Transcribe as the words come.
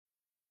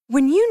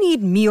When you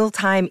need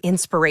mealtime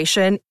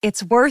inspiration,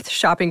 it's worth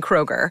shopping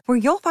Kroger, where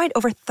you'll find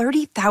over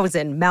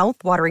 30,000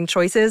 mouth-watering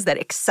choices that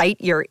excite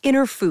your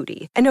inner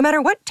foodie. And no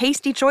matter what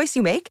tasty choice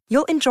you make,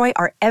 you'll enjoy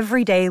our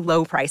everyday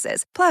low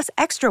prices, plus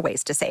extra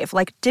ways to save,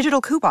 like digital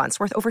coupons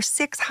worth over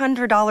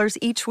 $600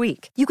 each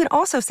week. You can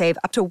also save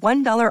up to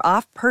 $1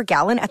 off per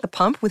gallon at the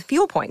pump with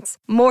fuel points.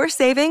 More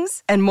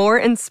savings and more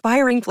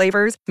inspiring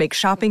flavors make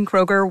shopping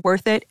Kroger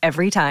worth it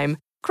every time.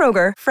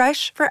 Kroger,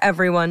 fresh for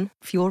everyone.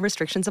 Fuel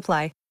restrictions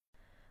apply.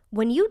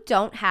 When you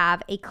don't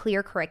have a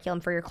clear curriculum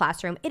for your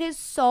classroom, it is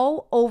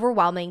so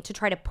overwhelming to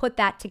try to put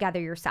that together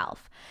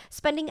yourself.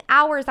 Spending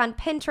hours on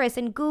Pinterest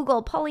and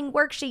Google pulling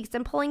worksheets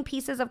and pulling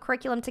pieces of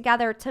curriculum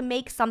together to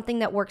make something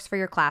that works for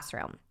your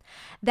classroom.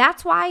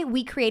 That's why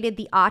we created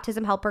the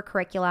Autism Helper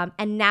curriculum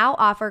and now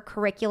offer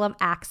Curriculum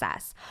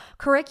Access.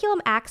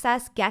 Curriculum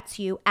Access gets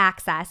you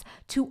access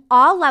to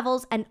all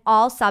levels and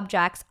all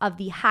subjects of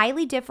the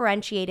highly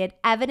differentiated,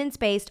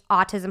 evidence-based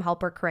Autism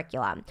Helper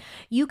curriculum.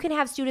 You can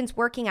have students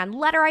working on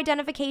letter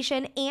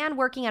identification and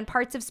working on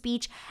parts of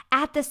speech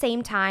at the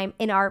same time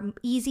in our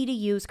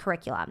easy-to-use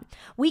curriculum.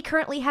 We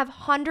currently have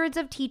hundreds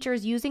of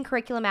teachers using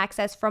Curriculum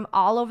Access from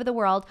all over the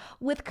world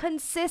with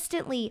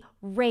consistently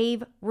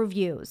rave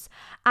reviews.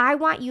 I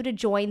want you to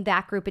join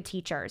that group of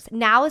teachers.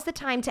 Now is the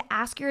time to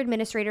ask your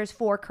administrators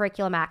for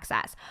Curriculum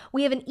Access.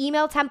 We have an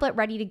email template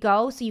ready to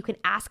go, so you can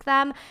ask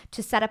them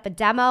to set up a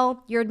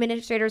demo. Your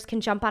administrators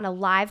can jump on a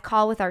live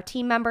call with our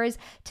team members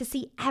to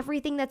see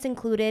everything that's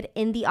included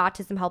in the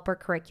Autism Helper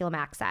Curriculum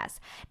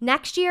Access.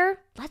 Next year,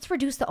 let's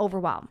reduce the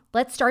overwhelm.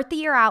 Let's start the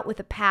year out with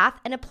a path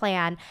and a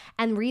plan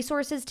and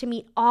resources to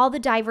meet all the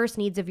diverse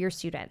needs of your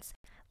students.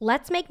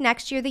 Let's make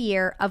next year the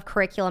year of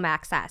Curriculum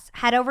Access.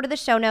 Head over to the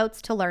show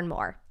notes to learn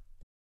more.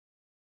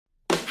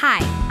 Hi,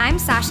 I'm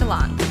Sasha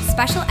Long,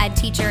 special ed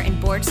teacher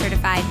and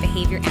board-certified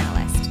behavior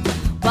analyst.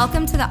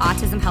 Welcome to the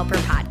Autism Helper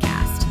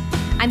podcast.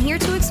 I'm here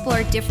to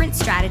explore different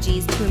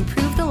strategies to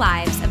improve the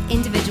lives of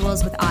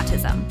individuals with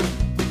autism.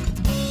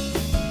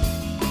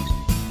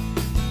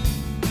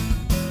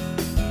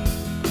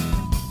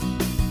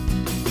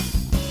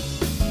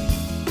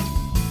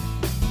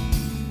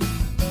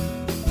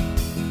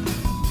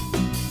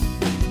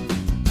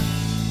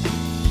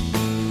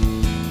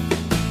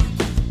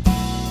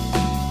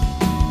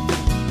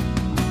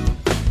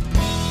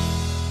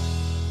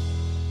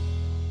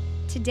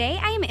 Today,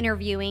 I am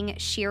interviewing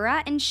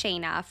Shira and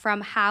Shayna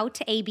from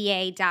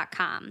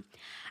howtoaba.com.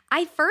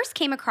 I first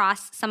came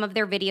across some of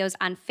their videos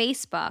on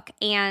Facebook,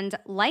 and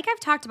like I've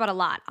talked about a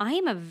lot, I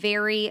am a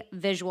very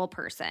visual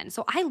person.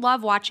 So I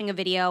love watching a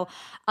video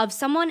of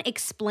someone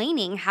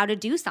explaining how to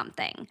do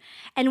something.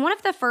 And one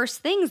of the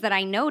first things that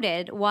I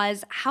noted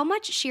was how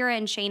much Shira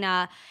and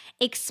Shayna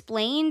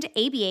explained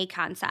ABA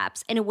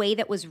concepts in a way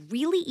that was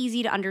really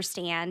easy to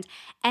understand,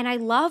 and I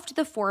loved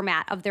the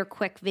format of their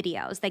quick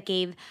videos that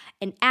gave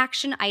an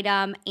action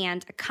item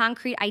and a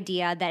concrete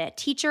idea that a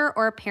teacher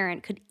or a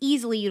parent could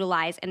easily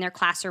utilize in their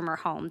classroom or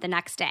home the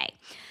next day.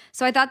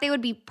 So I thought they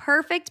would be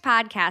perfect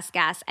podcast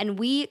guests, and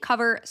we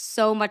cover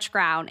so much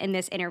ground in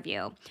this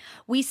interview.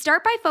 We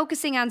start by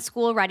focusing on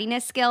school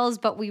readiness skills,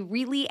 but we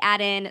really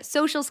add in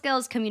social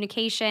skills,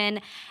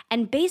 communication,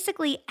 and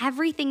basically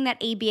everything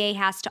that ABA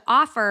has to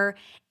offer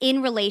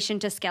in relation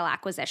to skill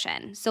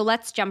acquisition. So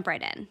let's jump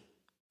right in.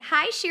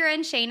 Hi, Shira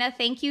and Shayna.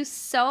 Thank you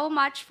so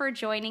much for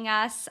joining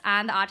us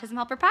on the Autism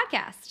Helper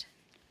podcast.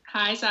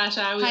 Hi,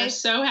 Sasha. We are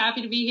so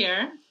happy to be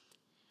here.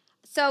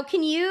 So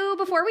can you,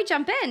 before we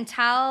jump in,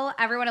 tell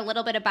everyone a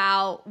little bit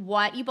about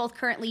what you both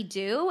currently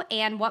do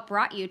and what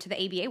brought you to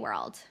the ABA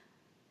world?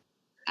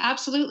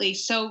 Absolutely.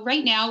 So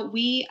right now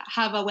we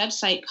have a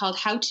website called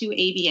How to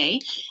ABA,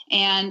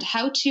 and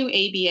How to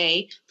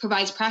ABA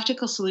provides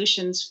practical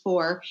solutions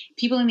for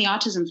people in the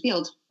autism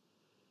field.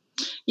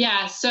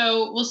 Yeah,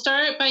 so we'll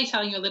start by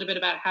telling you a little bit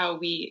about how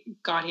we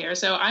got here.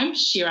 So I'm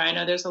Shira. I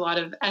know there's a lot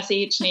of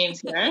SH names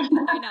here. I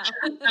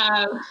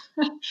know.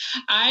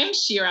 I'm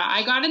Shira.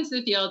 I got into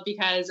the field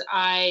because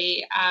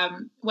I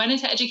went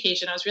into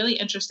education. I was really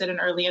interested in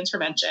early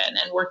intervention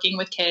and working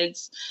with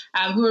kids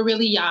who were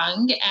really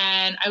young.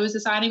 And I was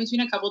deciding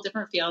between a couple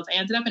different fields. I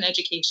ended up in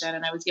education,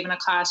 and I was given a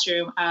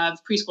classroom of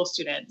preschool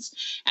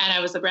students. And I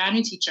was a brand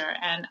new teacher,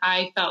 and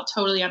I felt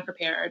totally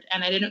unprepared.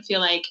 And I didn't feel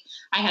like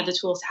I had the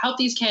tools to help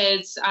these kids.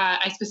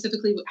 I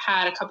specifically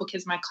had a couple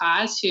kids in my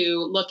class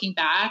who, looking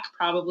back,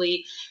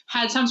 probably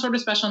had some sort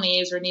of special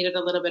needs or needed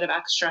a little bit of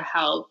extra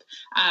help.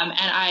 And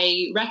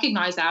I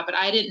recognized that, but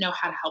I didn't know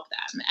how to help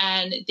them.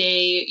 And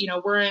they,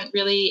 weren't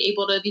really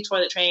able to be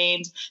toilet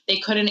trained. They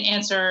couldn't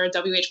answer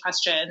WH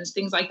questions,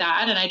 things like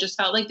that. And I just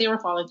felt like they were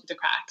falling through the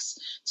cracks.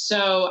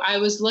 So I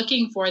was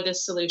looking for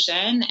this solution,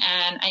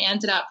 and I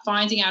ended up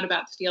finding out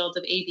about the field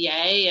of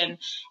ABA.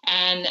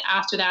 And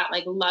after that,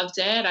 loved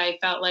it. I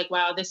felt like,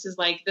 wow, this is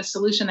like the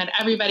solution that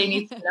everybody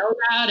needs to know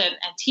about, and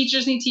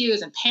teachers need to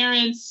use, and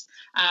parents.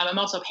 I'm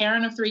also a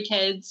parent of 3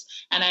 kids,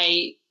 and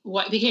I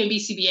became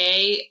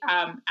BCBA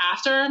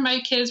after my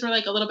kids were a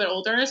little bit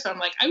older. So I'm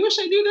like, I wish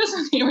I knew this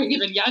when they were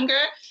even younger.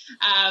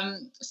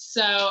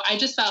 So I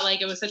just felt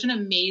like it was such an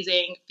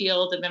amazing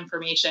field of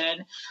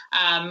information.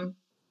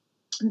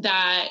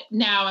 that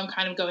now I'm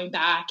kind of going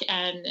back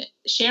and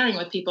sharing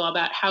with people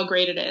about how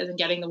great it is and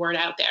getting the word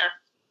out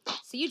there.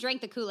 So you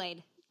drank the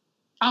Kool-Aid.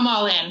 I'm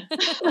all in.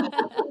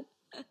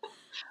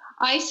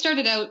 I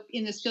started out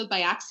in this field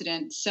by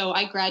accident. So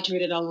I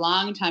graduated a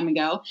long time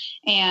ago,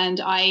 and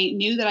I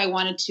knew that I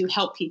wanted to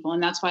help people.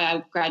 And that's why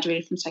I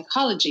graduated from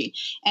psychology.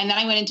 And then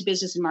I went into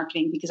business and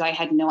marketing because I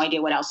had no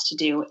idea what else to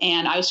do.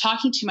 And I was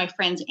talking to my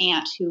friend's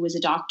aunt, who was a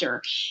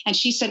doctor, and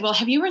she said, well,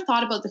 have you ever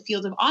thought about the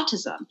field of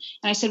autism?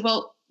 And I said,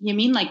 well, you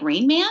mean like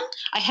Rain Man?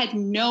 I had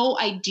no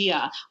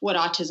idea what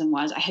autism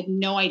was. I had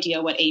no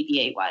idea what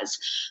ABA was.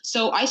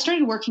 So I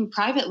started working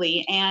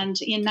privately. And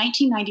in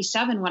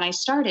 1997, when I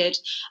started,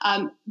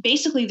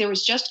 basically there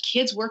was just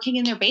kids working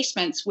in their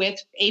basements with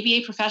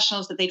ABA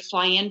professionals that they'd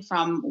fly in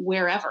from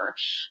wherever.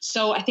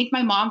 So I think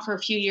my mom for a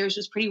few years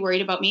was pretty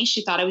worried about me.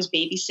 She thought I was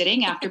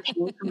babysitting after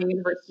paying for my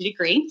university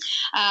degree.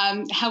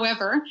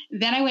 However,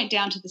 then I went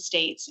down to the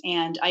States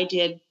and I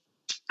did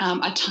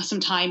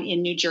some time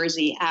in New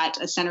Jersey at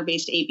a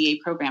center-based ABA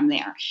program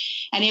there.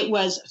 And it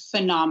was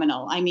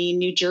phenomenal. I mean,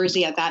 New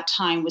Jersey at that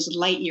time was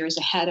light years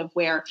ahead of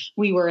where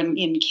we were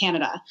in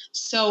Canada.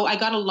 So I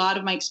got a lot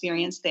of my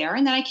experience there.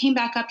 And then I came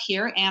back up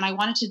here and I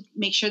wanted to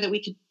make sure that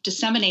we could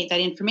disseminate that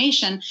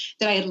information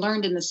that I had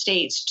learned in the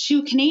States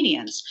to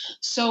Canadians.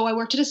 So I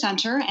worked at a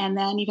center and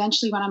then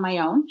eventually went on my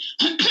own.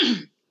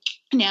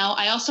 Now,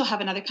 I also have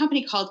another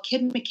company called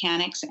Kid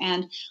Mechanics,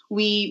 and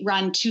we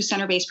run 2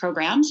 center-based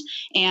programs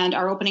and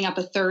are opening up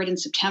a 3rd in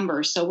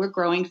September. So we're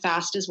growing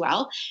fast as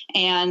well.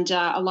 And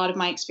a lot of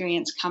my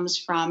experience comes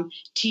from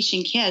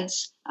teaching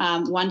kids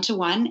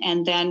one-to-one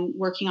and then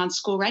working on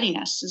school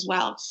readiness as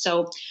well.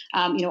 So,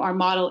 our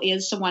model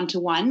is a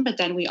one-to-one, but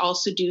then we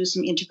also do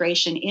some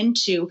integration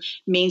into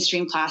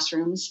mainstream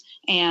classrooms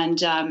and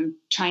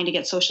trying to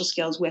get social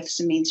skills with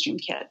some mainstream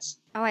kids.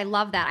 Oh, I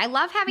love that. I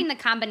love having the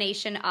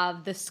combination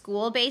of the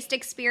school-based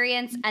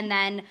experience and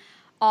then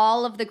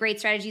all of the great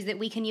strategies that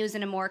we can use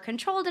in a more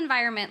controlled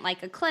environment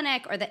like a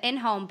clinic or the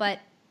in-home. But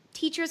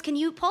teachers, can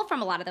you pull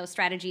from a lot of those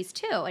strategies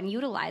too and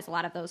utilize a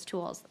lot of those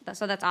tools?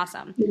 So that's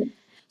awesome.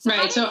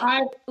 Right.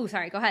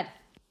 Sorry, go ahead.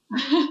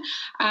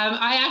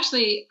 I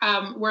actually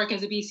work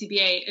as a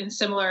BCBA in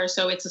similar,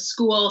 so it's a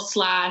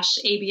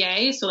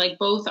school/ABA, so like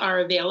both are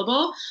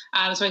available.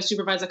 So I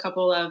supervise a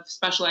couple of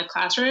special ed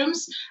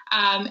classrooms.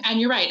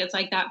 And you're right, it's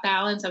like that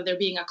balance of there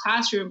being a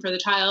classroom for the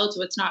child,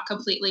 so it's not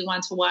completely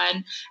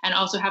one-to-one, and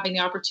also having the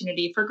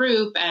opportunity for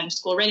group and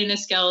school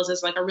readiness skills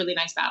is like a really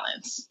nice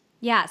balance.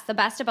 Yes, the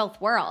best of both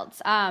worlds.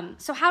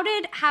 So how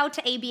did How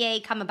to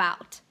ABA come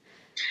about?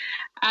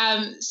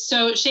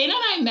 So Shayna and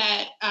I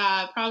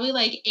met probably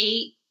like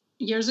 8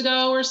 years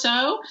ago or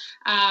so.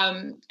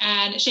 And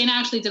Shayna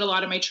actually did a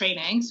lot of my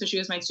training. So she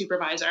was my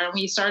supervisor and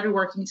we started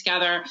working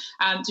together,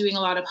 doing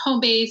a lot of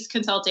home-based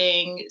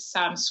consulting,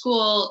 some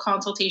school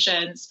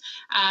consultations.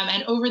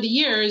 And over the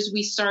years,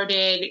 we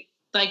started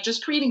like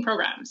just creating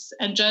programs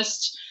and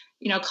just,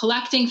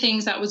 collecting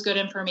things that was good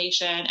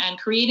information and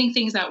creating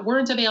things that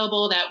weren't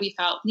available that we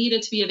felt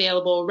needed to be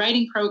available,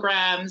 writing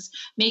programs,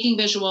 making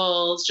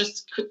visuals,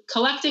 just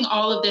collecting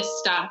all of this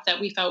stuff that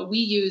we felt we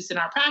used in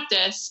our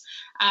practice.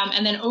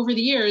 And then over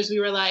the years, we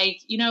were like,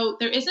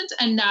 there isn't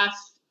enough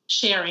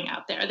sharing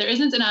out there. There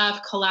isn't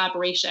enough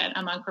collaboration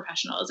among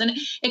professionals. And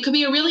it could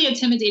be a really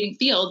intimidating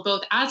field,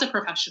 both as a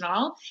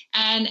professional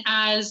and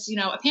as,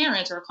 a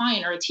parent or a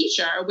client or a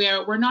teacher,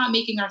 where we're not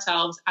making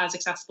ourselves as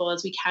accessible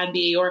as we can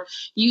be, or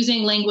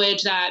using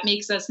language that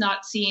makes us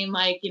not seem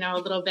like, a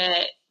little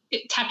bit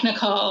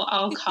technical,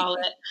 I'll call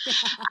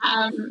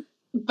it.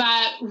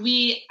 But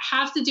we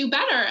have to do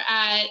better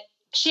at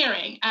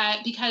sharing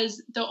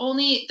because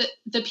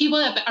the people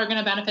that are going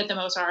to benefit the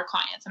most are our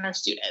clients and our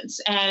students.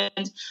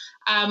 And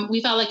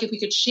we felt like if we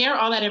could share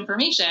all that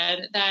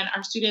information, then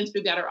our students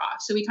would be better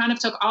off. So we kind of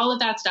took all of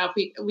that stuff.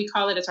 We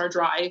call it, it's our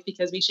drive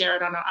because we share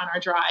it on our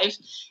drive.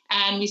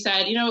 And we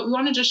said, we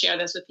want to just share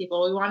this with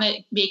people. We want to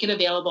make it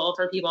available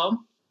for people.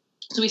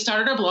 So we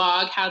started our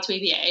blog, How to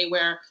ABA,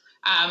 where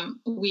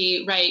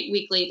we write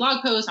weekly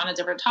blog posts on a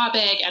different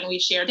topic and we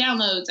share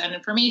downloads and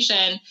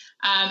information.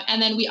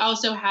 And then we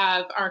also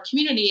have our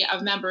community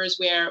of members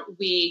where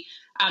we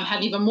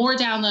have even more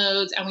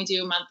downloads and we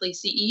do monthly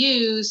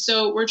CEUs.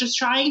 So we're just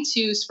trying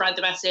to spread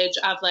the message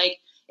of like,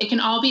 it can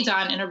all be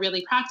done in a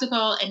really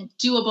practical and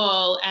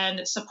doable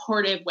and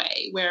supportive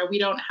way where we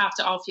don't have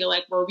to all feel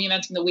like we're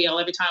reinventing the wheel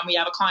every time we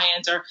have a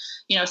client or,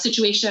 a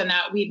situation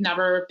that we've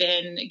never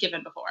been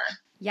given before.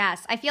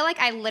 Yes, I feel like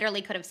I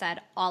literally could have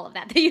said all of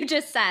that you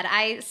just said.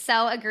 I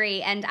so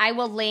agree. And I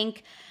will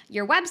link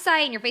your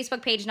website and your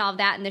Facebook page and all of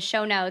that in the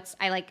show notes.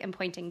 I am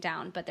pointing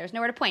down, but there's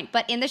nowhere to point.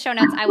 But in the show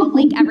notes, I will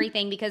link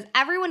everything because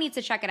everyone needs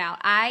to check it out.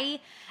 I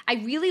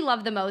really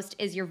love the most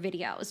is your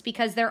videos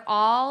because they're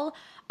all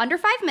under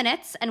 5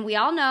 minutes. And we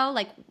all know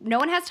no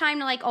one has time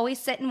to always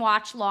sit and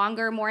watch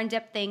longer, more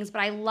in-depth things.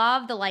 But I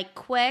love the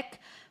quick,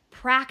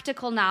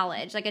 practical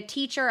knowledge. Like a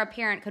teacher, a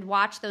parent could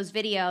watch those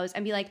videos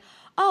and be like,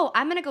 oh,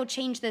 I'm going to go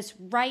change this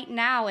right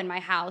now in my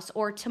house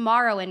or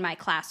tomorrow in my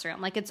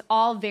classroom. It's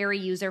all very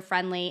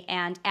user-friendly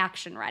and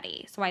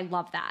action-ready. So I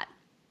love that.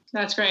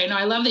 That's great. No,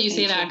 I love that you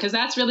say Thank that you. because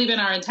that's really been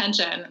our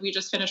intention. We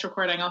just finished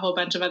recording a whole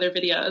bunch of other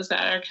videos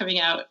that are coming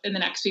out in the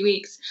next few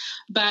weeks.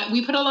 But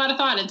we put a lot of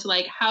thought into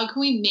like, how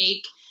can we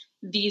make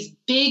these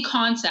big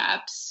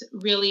concepts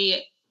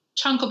really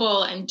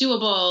chunkable and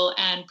doable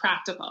and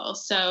practical?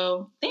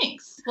 So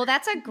thanks. Well,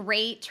 that's a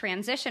great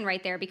transition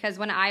right there, because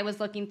when I was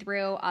looking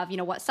through of,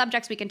 what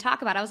subjects we can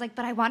talk about, I was like,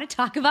 but I want to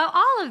talk about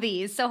all of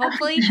these. So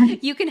hopefully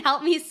you can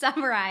help me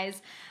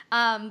summarize.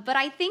 But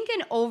I think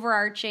an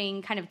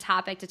overarching kind of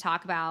topic to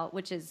talk about,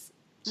 which is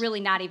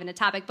really not even a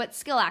topic, but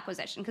skill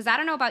acquisition. Because I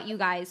don't know about you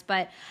guys,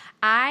 but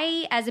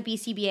I, as a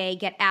BCBA,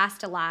 get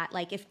asked a lot,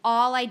 like if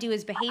all I do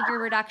is behavior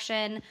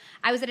reduction.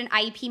 I was at an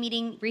IEP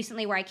meeting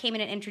recently where I came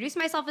in and introduced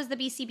myself as the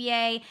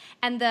BCBA,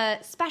 and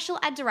the special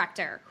ed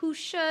director, who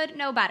should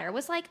know better,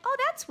 was like, oh,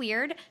 that's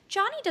weird.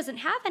 Johnny doesn't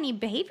have any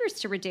behaviors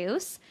to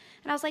reduce.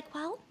 And I was like,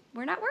 well,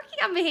 we're not working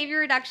on behavior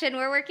reduction.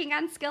 We're working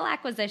on skill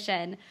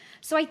acquisition.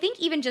 So I think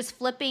even just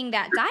flipping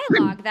that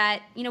dialogue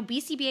that,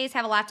 BCBAs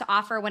have a lot to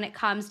offer when it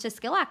comes to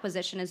skill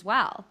acquisition as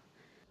well.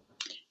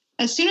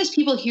 As soon as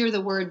people hear the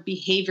word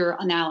behavior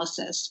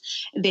analysis,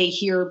 they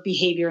hear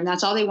behavior, and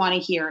that's all they want to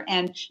hear.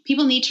 And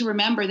people need to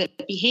remember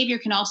that behavior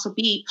can also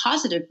be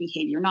positive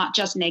behavior, not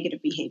just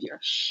negative behavior.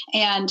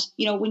 And,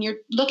 when you're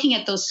looking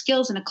at those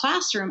skills in a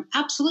classroom,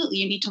 absolutely,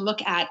 you need to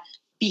look at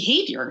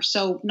behavior.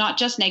 So not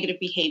just negative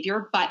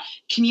behavior, but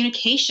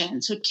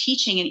communication. So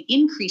teaching and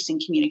increasing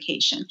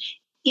communication,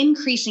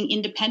 increasing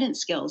independent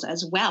skills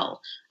as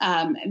well.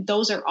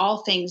 Those are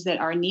all things that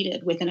are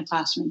needed within a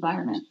classroom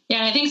environment. Yeah,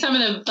 and I think some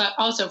of the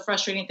also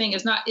frustrating thing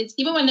is it's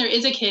even when there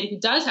is a kid who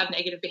does have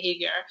negative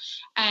behavior,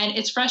 and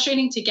it's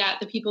frustrating to get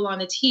the people on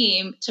the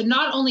team to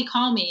not only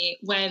call me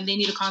when they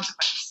need a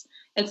consequence.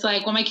 It's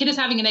like, well, my kid is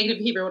having a negative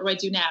behavior. What do I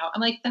do now?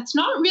 I'm like, that's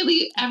not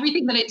really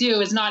everything that I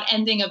do is not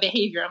ending a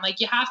behavior. I'm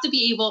like, you have to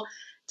be able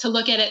to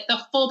look at it, the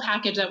full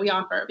package that we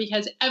offer,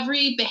 because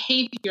every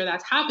behavior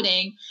that's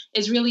happening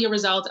is really a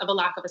result of a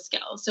lack of a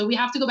skill. So we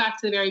have to go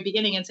back to the very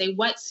beginning and say,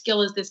 what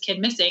skill is this kid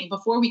missing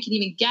before we can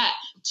even get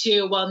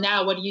to, well,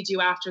 now what do you do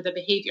after the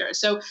behavior?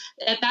 So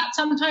that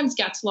sometimes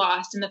gets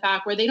lost in the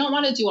fact where they don't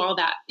want to do all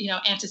that,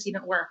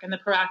 antecedent work and the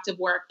proactive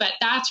work, but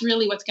that's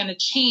really what's going to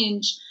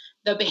change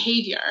the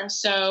behavior.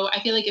 So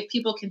I feel like if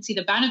people can see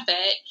the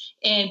benefit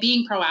in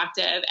being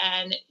proactive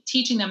and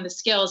teaching them the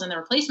skills and the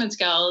replacement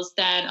skills,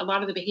 then a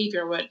lot of the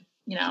behavior would,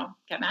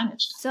 get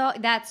managed. So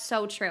that's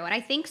so true. And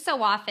I think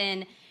so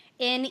often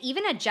in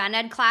even a gen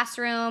ed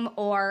classroom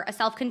or a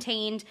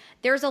self-contained,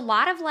 there's a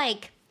lot of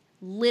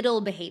little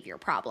behavior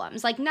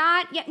problems,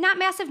 not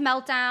massive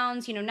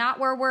meltdowns, not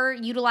where we're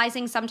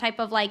utilizing some type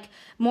of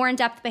more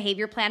in-depth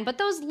behavior plan, but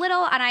those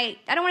little, and I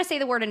don't want to say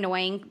the word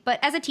annoying, but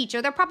as a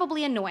teacher, they're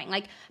probably annoying,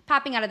 like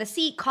popping out of the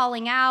seat,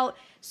 calling out.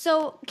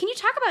 So can you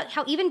talk about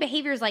how even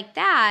behaviors like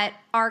that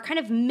are kind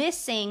of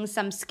missing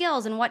some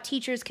skills and what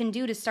teachers can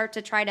do to start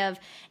to try to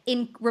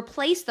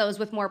replace those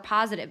with more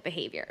positive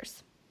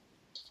behaviors?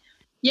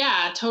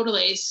 Yeah,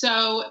 totally.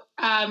 So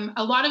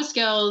a lot of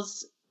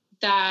skills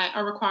that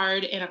are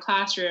required in a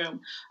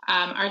classroom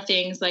are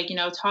things like,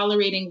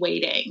 tolerating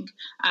waiting,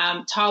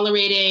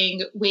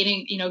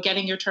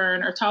 getting your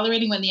turn, or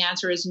tolerating when the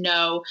answer is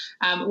no.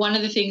 One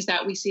of the things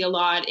that we see a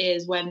lot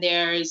is when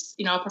there's,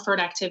 a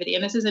preferred activity,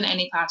 and this is in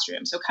any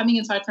classroom. So coming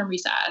inside from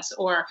recess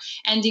or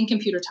ending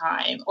computer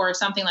time or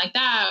something like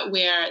that,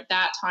 where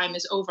that time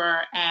is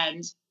over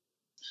and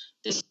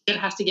the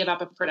student has to give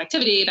up a preferred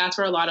activity. That's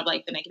where a lot of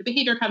the negative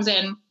behavior comes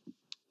in.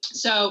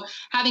 So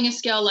having a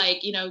skill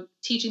like,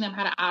 teaching them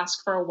how to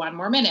ask for one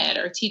more minute,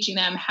 or teaching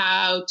them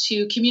how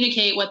to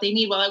communicate what they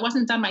need. Well, I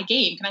wasn't done my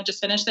game. Can I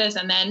just finish this?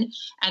 And then,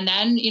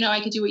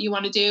 I could do what you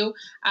want to do.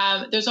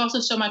 There's also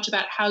so much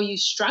about how you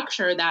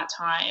structure that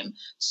time.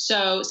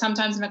 So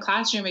sometimes in a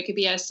classroom, it could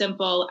be as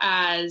simple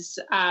as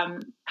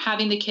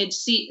having the kid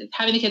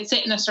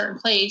sit in a certain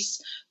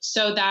place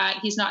so that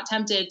he's not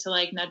tempted to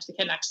nudge the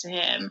kid next to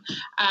him.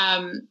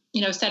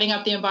 Setting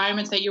up the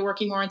environments that you're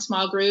working more in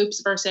small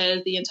groups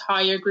versus the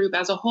entire group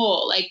as a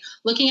whole,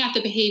 looking at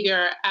the behavior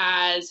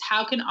as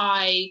how can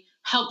I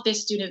help this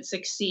student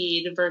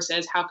succeed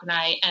versus how can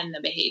I end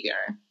the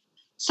behavior.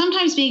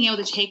 Sometimes being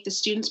able to take the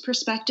student's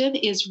perspective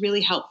is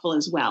really helpful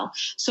as well.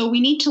 So we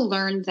need to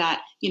learn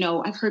that,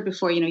 I've heard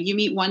before, you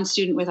meet one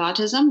student with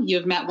autism,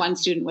 you've met one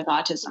student with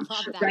autism,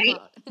 right?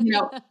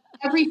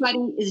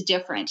 Everybody is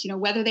different,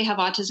 whether they have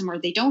autism or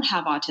they don't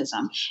have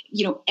autism,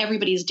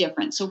 everybody is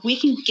different. So if we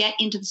can get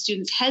into the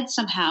student's head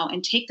somehow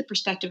and take the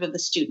perspective of the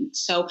student.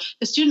 So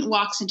the student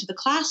walks into the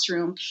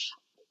classroom.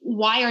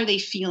 Why are they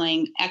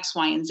feeling X,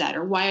 Y, and Z?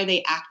 Or why are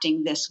they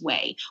acting this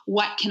way?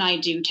 What can I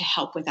do to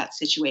help with that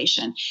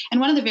situation?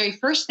 And one of the very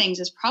first things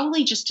is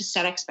probably just to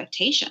set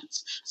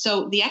expectations.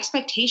 So the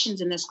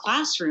expectations in this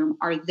classroom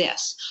are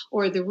this,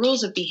 or the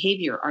rules of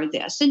behavior are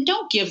this. And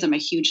don't give them a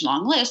huge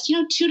long list,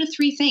 2 to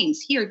 3 things.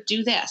 Here,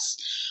 do this.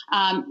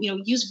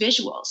 Use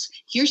visuals.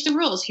 Here's the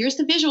rules. Here's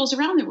the visuals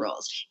around the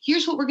rules.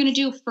 Here's what we're going to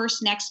do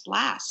first, next,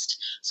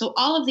 last. So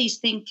all of these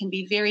things can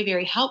be very,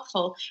 very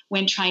helpful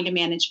when trying to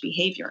manage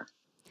behavior.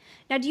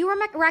 Now, do you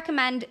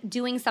recommend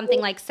doing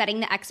something like setting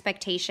the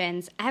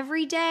expectations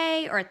every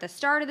day or at the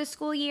start of the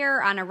school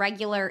year on a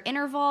regular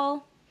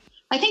interval?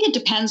 I think it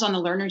depends on the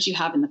learners you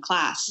have in the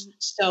class.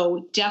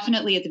 So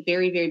definitely at the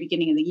very, very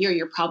beginning of the year,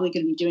 you're probably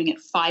going to be doing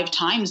it 5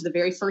 times the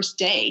very first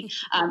day,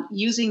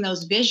 using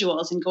those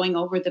visuals and going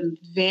over them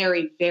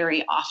very,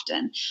 very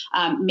often.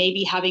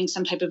 Maybe having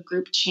some type of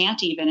group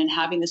chant even, and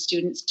having the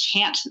students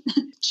chant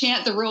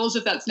the rules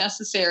if that's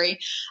necessary,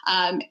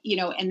 and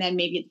then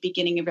maybe at the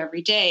beginning of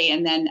every day,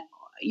 and then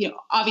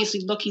obviously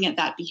looking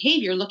at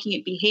behavior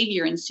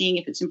and seeing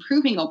if it's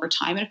improving over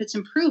time. And if it's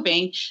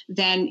improving,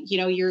 then,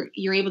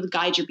 you're able to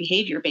guide your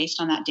behavior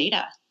based on that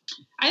data.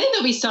 I think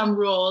there'll be some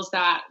rules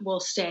that will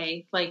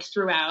stay like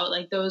throughout.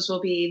 Like those will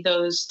be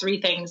those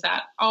 3 things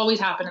that always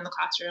happen in the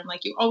classroom.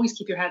 Like you always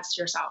keep your heads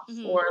to yourself,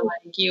 or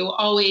like you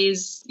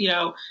always,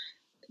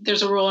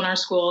 there's a rule in our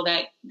school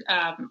that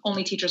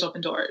only teachers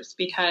open doors,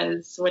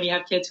 because when you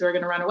have kids who are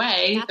going to run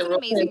away, that's an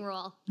amazing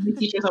rule.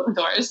 Teachers open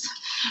doors.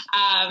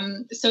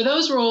 So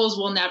those rules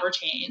will never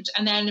change.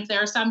 And then if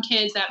there are some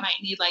kids that might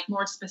need like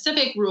more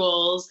specific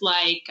rules,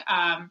 like,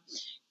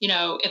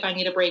 if I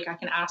need a break, I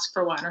can ask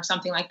for one or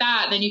something like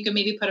that, then you can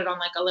maybe put it on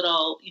like a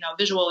little,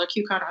 visual or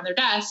cue card on their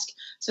desk.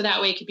 So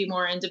that way it could be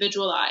more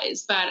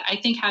individualized. But I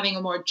think having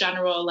a more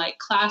general like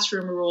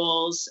classroom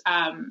rules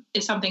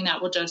is something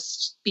that will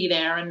just be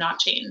there and not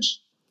change.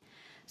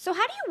 So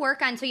how do you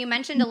work on, so you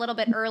mentioned a little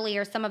bit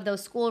earlier, some of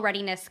those school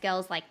readiness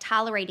skills like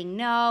tolerating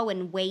no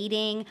and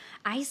waiting.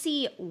 I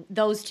see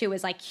those 2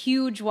 as like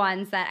huge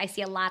ones that I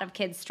see a lot of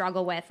kids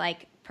struggle with,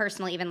 like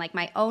personally, even like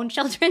my own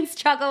children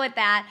struggle with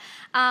that.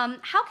 How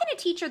can a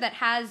teacher that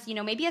has,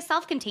 maybe a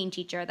self-contained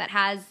teacher that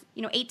has,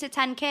 8 to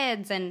 10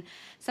 kids and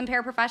some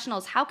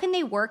paraprofessionals, how can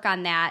they work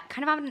on that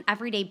kind of on an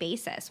everyday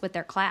basis with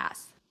their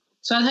class?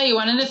 So I'll tell you,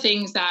 one of the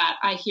things that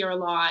I hear a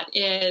lot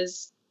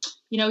is,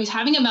 he's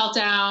having a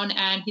meltdown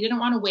and he didn't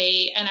want to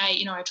wait. And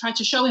I tried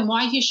to show him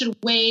why he should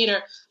wait,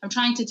 or I'm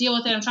trying to deal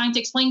with it. I'm trying to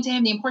explain to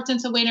him the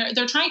importance of waiting.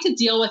 They're trying to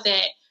deal with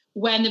it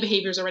when the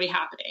behavior is already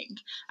happening.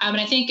 And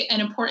I think an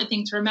important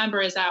thing to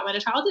remember is that when a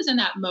child is in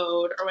that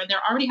mode, or when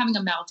they're already having a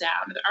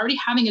meltdown, or they're already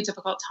having a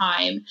difficult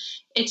time,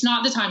 it's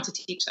not the time to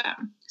teach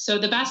them. So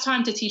the best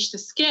time to teach the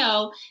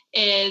skill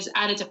is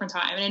at a different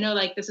time. And I know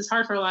like this is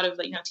hard for a lot of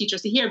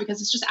teachers to hear, because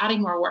it's just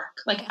adding more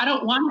work. Like I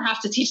don't want to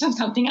have to teach them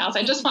something else.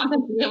 I just want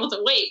them to be able to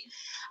wait.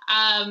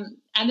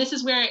 And this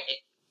is where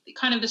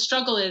kind of the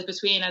struggle is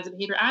between, as a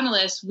behavior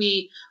analyst,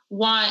 we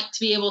want to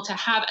be able to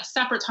have a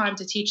separate time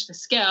to teach the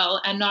skill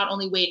and not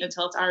only wait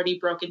until it's already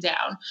broken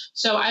down.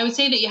 So I would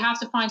say that you have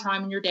to find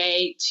time in your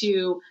day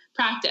to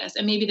practice.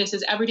 And maybe this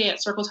is every day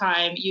at circle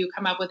time, you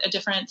come up with a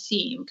different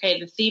theme. Okay,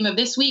 the theme of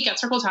this week at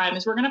circle time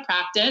is we're going to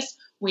practice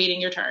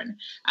waiting your turn,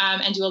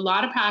 and do a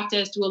lot of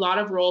practice, do a lot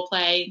of role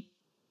play,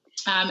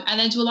 and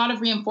then do a lot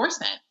of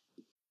reinforcement.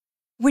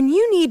 When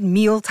you need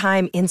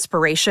mealtime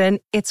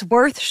inspiration, it's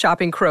worth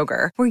shopping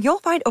Kroger, where you'll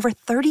find over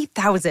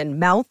 30,000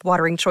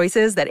 mouth-watering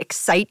choices that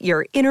excite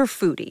your inner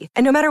foodie.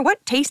 And no matter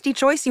what tasty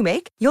choice you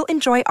make, you'll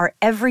enjoy our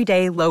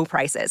everyday low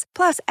prices,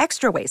 plus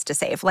extra ways to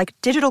save, like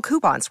digital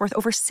coupons worth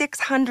over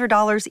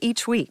 $600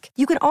 each week.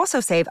 You can also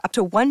save up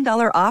to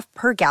 $1 off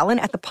per gallon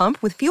at the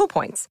pump with fuel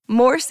points.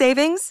 More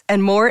savings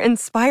and more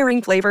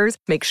inspiring flavors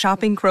make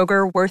shopping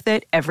Kroger worth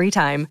it every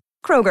time.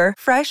 Kroger,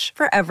 fresh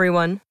for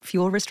everyone.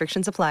 Fuel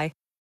restrictions apply.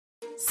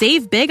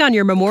 Save big on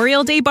your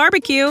Memorial Day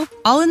barbecue,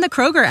 all in the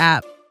Kroger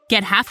app.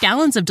 Get half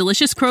gallons of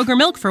delicious Kroger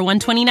milk for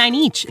 $1.29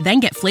 each. Then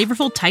get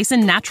flavorful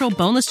Tyson natural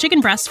boneless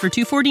chicken breasts for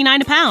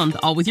 $2.49 a pound,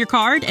 all with your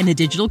card and a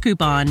digital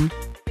coupon.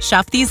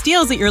 Shop these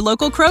deals at your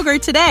local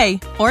Kroger today,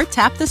 or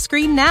tap the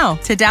screen now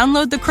to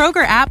download the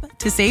Kroger app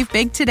to save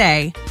big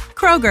today.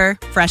 Kroger,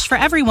 fresh for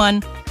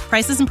everyone.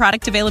 Prices and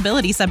product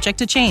availability subject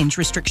to change.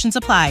 Restrictions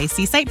apply.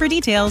 See site for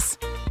details.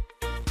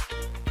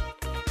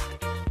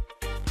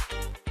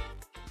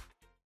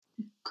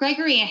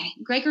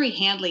 Gregory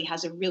Handley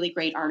has a really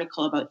great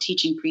article about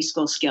teaching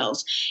preschool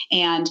skills.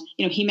 And,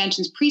 he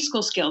mentions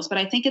preschool skills, but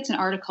I think it's an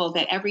article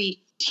that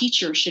every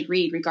teacher should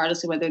read,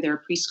 regardless of whether they're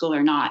a preschool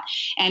or not.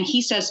 And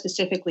he says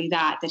specifically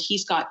that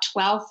he's got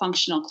 12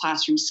 functional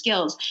classroom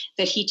skills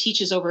that he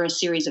teaches over a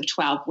series of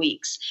 12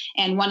 weeks.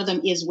 And one of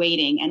them is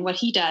waiting. And what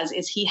he does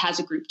is he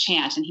has a group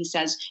chant, and he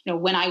says,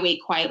 when I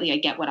wait quietly, I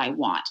get what I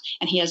want.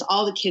 And he has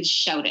all the kids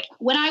shout it.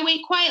 When I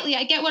wait quietly,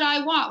 I get what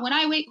I want. When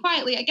I wait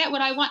quietly, I get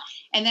what I want.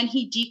 And then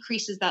he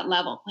decreases that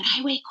level. When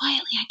I wait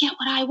quietly, I get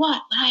what I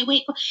want. When I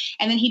wait,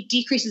 and then he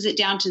decreases it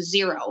down to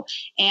 0.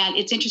 And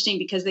it's interesting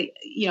because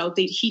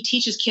he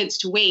teaches kids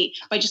to wait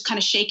by just kind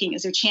of shaking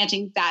as they're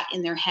chanting that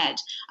in their head.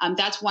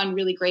 That's one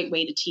really great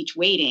way to teach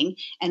waiting,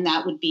 and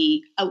that would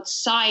be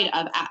outside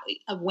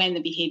of when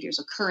the behavior is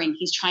occurring.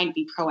 He's trying to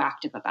be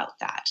proactive about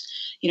that.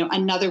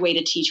 Another way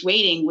to teach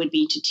waiting would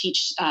be to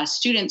teach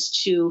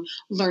students to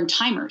learn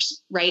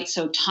timers, right?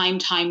 So time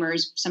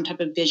timers, some type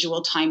of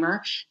visual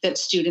timer that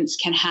students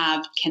can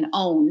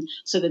own,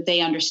 so that they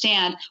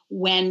understand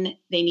when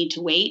they need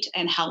to wait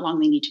and how long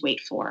they need to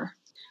wait for.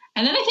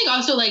 And then I think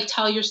also like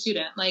tell your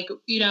student, like,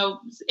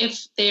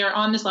 if they are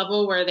on this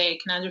level where they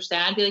can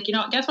understand, be like,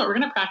 guess what? We're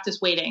going to practice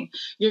waiting.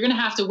 You're going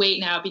to have to wait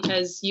now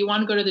because you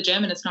want to go to the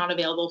gym and it's not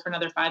available for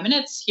another 5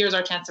 minutes. Here's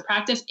our chance to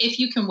practice. If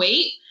you can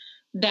wait,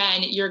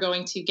 then you're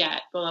going to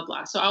get blah, blah,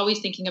 blah. So always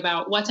thinking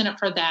about what's in it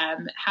for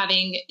them,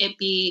 having it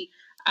be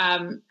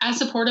as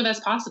supportive as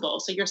possible.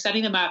 So you're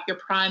setting them up, you're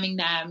priming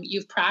them,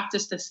 you've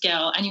practiced the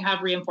skill, and you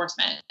have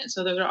reinforcement. And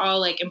so those are all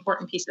like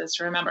important pieces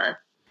to remember.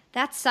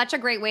 That's such a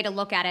great way to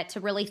look at it, to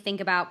really think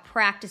about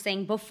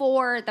practicing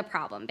before the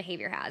problem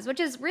behavior has,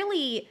 which is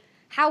really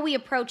how we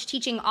approach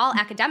teaching all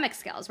academic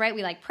skills, right?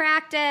 We like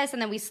practice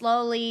and then we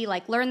slowly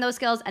like learn those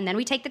skills and then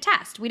we take the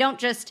test. We don't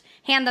just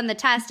hand them the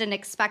test and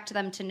expect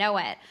them to know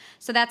it.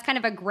 So that's kind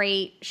of a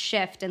great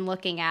shift in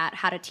looking at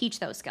how to teach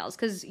those skills,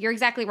 because you're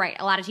exactly right.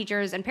 A lot of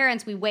teachers and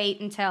parents, we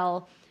wait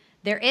until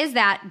there is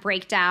that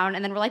breakdown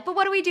and then we're like, but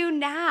what do we do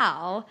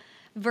now?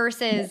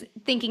 Versus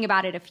thinking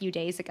about it a few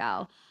days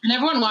ago. And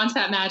everyone wants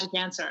that magic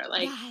answer.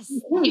 Like, yes.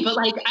 Hey, but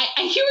like,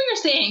 I hear what you're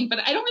saying, but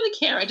I don't really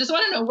care. I just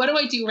want to know, what do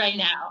I do right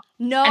now?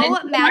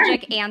 No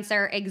magic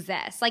answer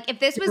exists. Like if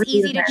this was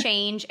easy to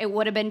change, it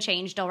would have been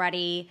changed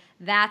already.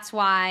 That's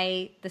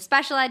why the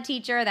special ed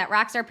teacher, that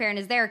rockstar parent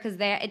is there, because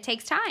it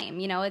takes time.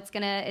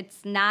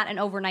 It's not an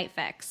overnight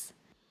fix.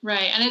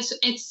 Right. And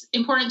it's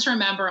important to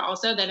remember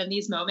also that in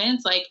these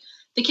moments, like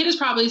the kid is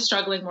probably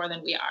struggling more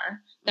than we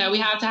are. That we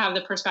have to have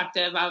the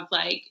perspective of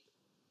like,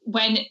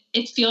 when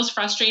it feels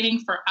frustrating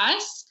for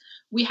us,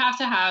 we have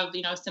to have,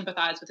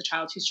 sympathize with the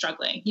child who's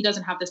struggling. He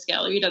doesn't have the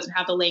skill or he doesn't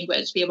have the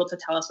language to be able to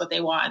tell us what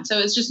they want. So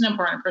it's just an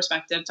important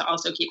perspective to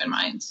also keep in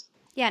mind.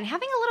 Yeah, and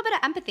having a little bit of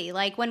empathy.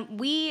 Like when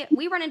we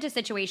run into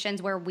situations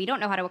where we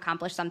don't know how to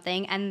accomplish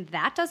something and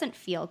that doesn't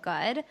feel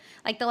good.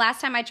 Like the last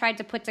time I tried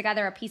to put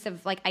together a piece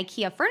of like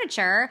IKEA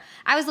furniture,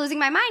 I was losing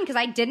my mind because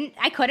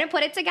I couldn't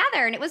put it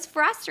together and it was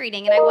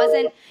frustrating. And I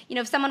wasn't,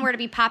 if someone were to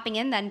be popping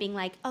in then being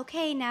like,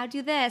 okay, now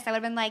do this, I would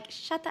have been like,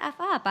 shut the F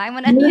up. I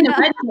want to,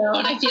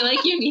 I feel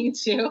like you need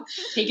to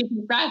take a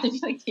deep breath. I feel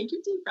like take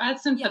your deep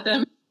breaths and put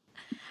them.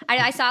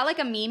 I saw like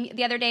a meme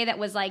the other day that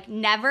was like,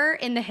 never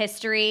in the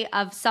history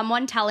of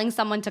someone telling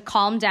someone to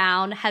calm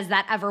down has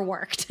that ever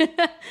worked.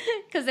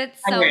 Because it's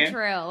so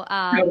true,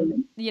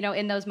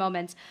 in those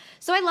moments.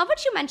 So I love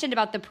what you mentioned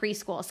about the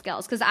preschool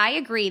skills, because I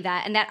agree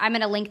and that I'm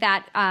going to link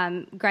that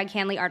Greg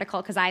Hanley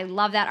article, because I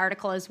love that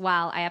article as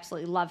well. I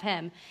absolutely love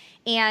him.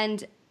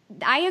 And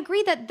I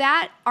agree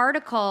that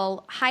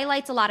article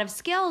highlights a lot of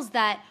skills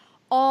that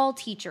all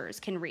teachers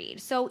can read.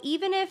 So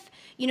even if,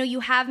 you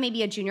have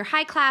maybe a junior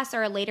high class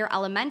or a later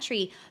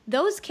elementary,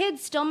 those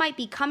kids still might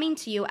be coming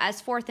to you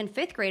as 4th and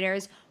 5th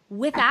graders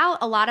without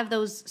a lot of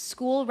those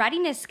school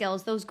readiness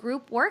skills, those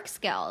group work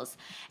skills.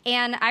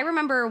 And I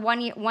remember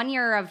one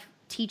year of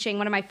teaching,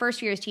 one of my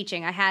first years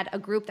teaching, I had a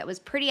group that was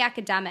pretty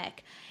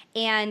academic.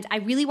 And I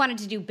really wanted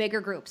to do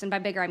bigger groups. And by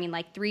bigger, I mean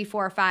like 3,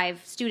 4, or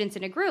 5 students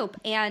in a group.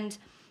 And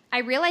I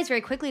realized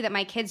very quickly that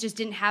my kids just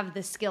didn't have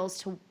the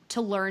skills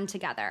to learn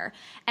together.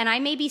 And I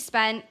maybe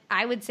spent,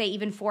 I would say,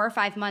 even 4 or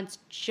 5 months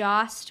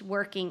just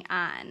working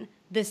on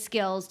the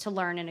skills to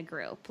learn in a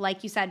group.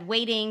 Like you said,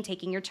 waiting,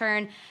 taking your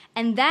turn.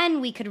 And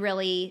then we could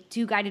really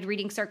do guided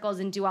reading circles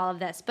and do all of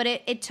this. But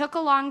it took a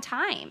long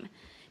time.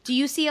 Do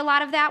you see a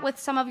lot of that with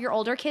some of your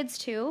older kids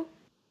too?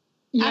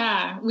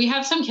 Yeah, we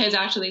have some kids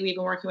actually we've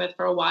been working with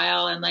for a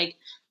while, and like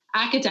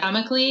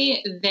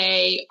academically,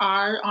 they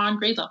are on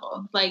grade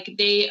level. Like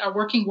they are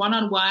working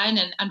one-on-one,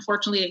 and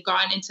unfortunately they've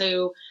gotten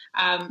into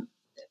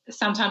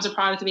sometimes a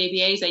product of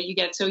ABA is that you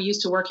get so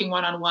used to working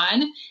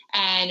one-on-one,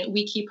 and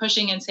we keep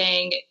pushing and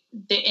saying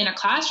that in a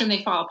classroom,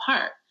 they fall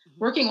apart.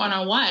 Working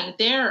one-on-one,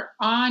 they're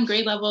on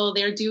grade level.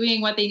 They're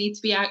doing what they need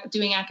to be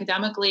doing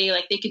academically.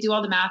 Like they could do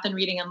all the math and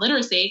reading and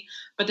literacy,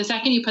 but the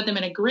second you put them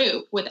in a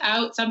group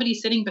without somebody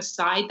sitting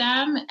beside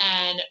them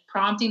and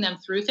prompting them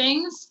through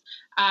things,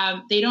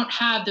 they don't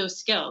have those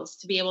skills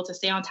to be able to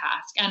stay on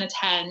task and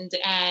attend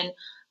and,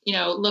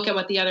 look at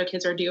what the other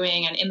kids are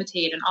doing and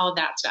imitate and all of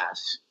that stuff.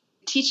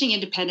 Teaching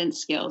independent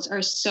skills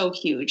are so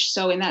huge.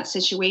 So in that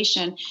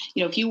situation,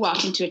 if you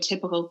walk into a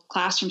typical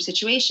classroom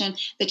situation,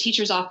 the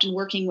teacher's often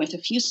working with a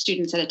few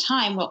students at a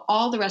time while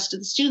all the rest of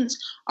the students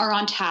are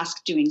on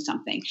task doing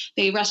something.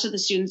 The rest of the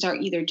students are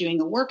either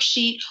doing a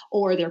worksheet,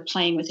 or they're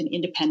playing with an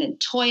independent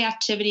toy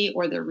activity,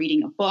 or they're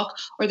reading a book,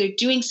 or they're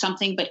doing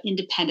something but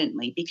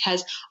independently,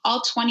 because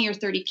all 20 or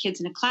 30 kids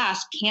in a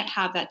class can't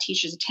have that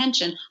teacher's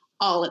attention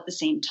all at the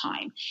same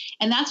time.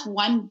 And that's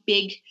one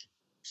big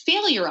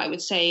failure, I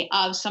would say,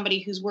 of somebody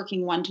who's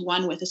working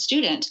one-to-one with a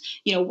student.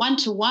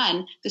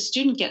 One-to-one, the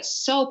student gets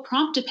so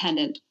prompt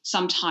dependent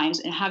sometimes,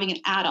 and having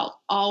an adult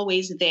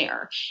always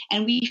there.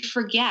 And we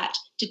forget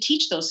to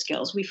teach those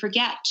skills. We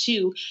forget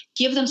to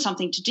give them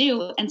something to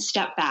do and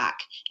step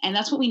back. And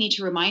that's what we need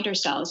to remind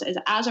ourselves, is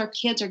as our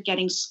kids are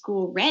getting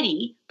school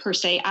ready, per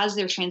se, as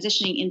they're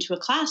transitioning into a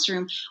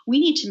classroom, we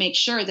need to make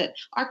sure that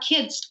our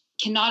kids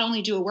can not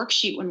only do a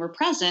worksheet when we're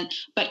present,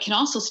 but can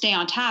also stay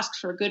on task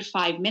for a good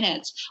 5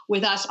 minutes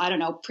with us,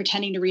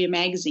 pretending to read a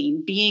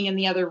magazine, being in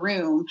the other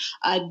room,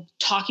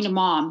 talking to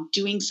mom,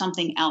 doing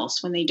something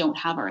else when they don't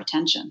have our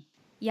attention.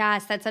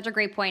 Yes, that's such a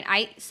great point.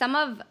 Some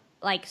of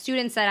like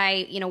students that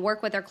I,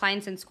 work with or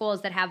clients in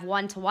schools that have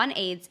one-to-one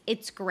aides,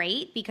 it's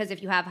great because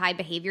if you have high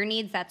behavior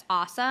needs, that's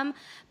awesome.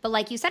 But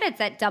like you said, it's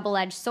that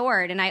double-edged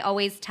sword. And I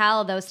always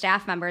tell those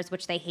staff members,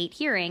 which they hate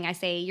hearing, I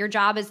say, your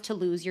job is to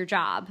lose your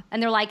job.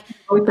 And they're like,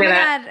 oh my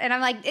God. And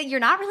I'm like, you're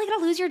not really going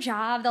to lose your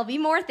job. There'll be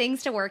more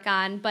things to work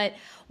on. But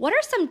what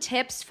are some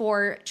tips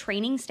for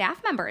training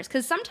staff members?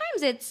 Because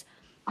sometimes it's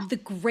the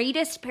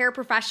greatest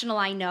paraprofessional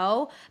I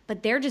know,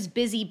 but they're just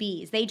busy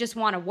bees. They just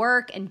want to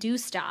work and do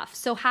stuff.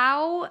 So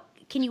how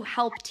can you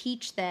help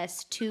teach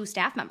this to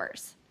staff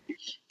members?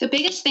 The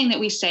biggest thing that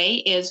we say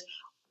is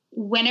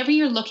whenever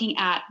you're looking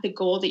at the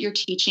goal that you're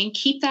teaching,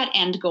 keep that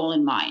end goal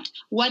in mind.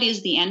 What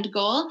is the end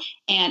goal?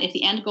 And if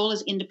the end goal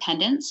is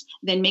independence,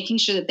 then making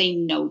sure that they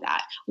know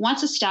that.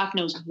 Once a staff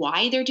knows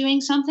why they're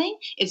doing something,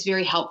 it's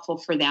very helpful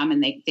for them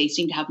and they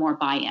seem to have more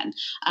buy-in.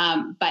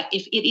 But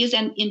if it is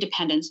an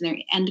independence and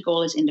their end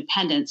goal is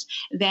independence,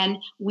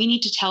 then we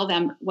need to tell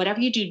them, whatever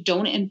you do,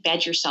 don't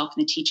embed yourself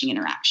in the teaching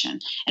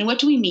interaction. And what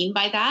do we mean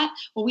by that?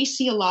 Well, we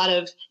see a lot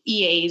of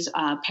EAs,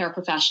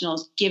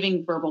 paraprofessionals,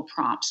 giving verbal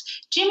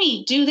prompts.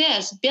 Jimmy, do this.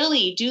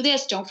 Billy, do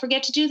this. Don't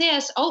forget to do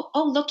this. Oh,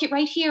 look it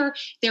right here.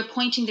 They're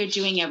pointing, they're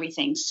doing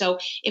everything. So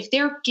if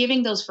they're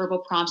giving those verbal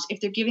prompts, if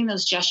they're giving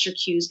those gesture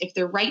cues, if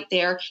they're right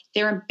there,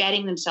 they're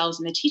embedding themselves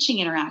in the teaching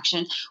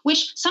interaction,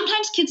 which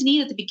sometimes kids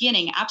need at the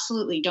beginning.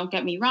 Absolutely. Don't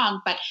get me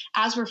wrong. But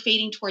as we're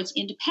fading towards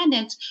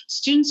independence,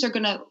 students are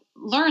going to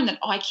learn that,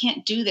 I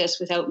can't do this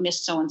without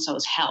Miss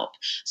So-and-so's help.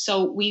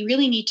 So we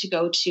really need to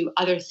go to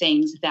other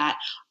things that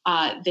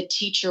the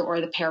teacher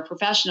or the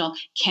paraprofessional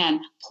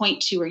can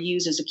point to or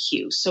use as a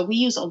cue. So we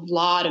use a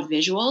lot of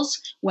visuals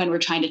when we're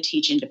trying to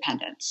teach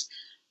independence.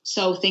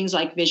 So things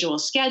like visual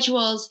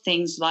schedules,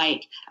 things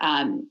like,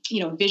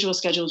 visual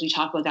schedules, we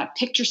talk about that,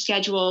 picture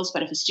schedules,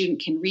 but if a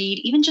student can read,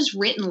 even just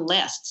written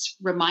lists,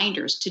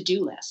 reminders,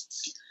 to-do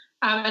lists.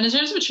 And in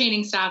terms of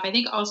training staff, I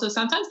think also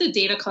sometimes the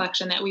data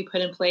collection that we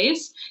put in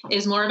place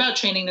is more about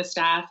training the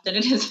staff than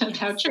it is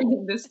about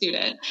training the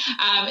student.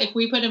 If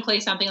we put in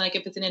place something like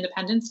if it's an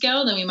independent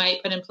skill, then we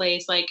might put in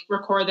place like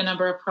record the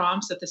number of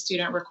prompts that the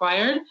student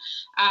required.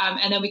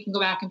 And then we can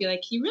go back and be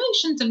like, you really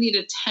shouldn't have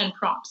needed 10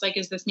 prompts. Like,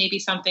 is this maybe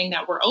something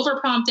that we're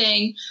over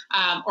prompting?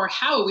 Or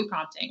how are we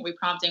prompting? Are we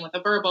prompting with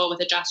a verbal,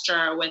 with a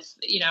gesture, with,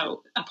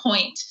 a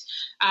point?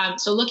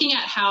 So looking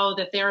at how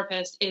the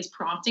therapist is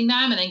prompting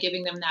them and then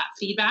giving them that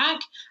feedback.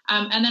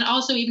 And then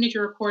also, even if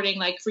you're recording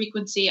like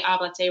frequency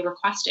of, let's say,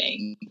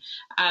 requesting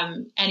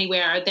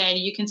anywhere, then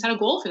you can set a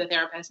goal for the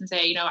therapist and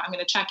say, I'm going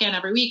to check in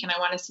every week and I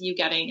want to see you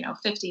getting,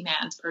 50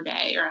 mans per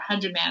day or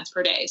 100 mans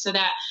per day. So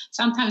that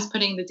sometimes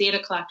putting the data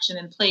collection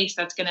in place,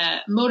 that's going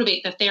to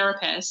motivate the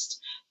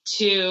therapist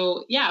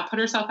to, put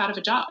herself out of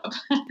a job.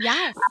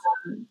 Yes.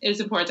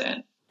 Is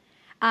important.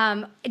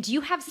 Do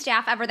you have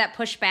staff ever that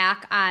push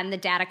back on the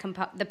data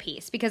the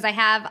piece? Because I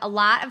have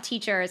a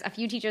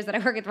few teachers that I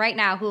work with right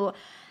now who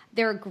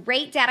they're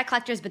great data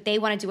collectors, but they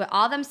want to do it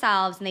all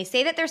themselves. And they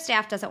say that their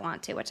staff doesn't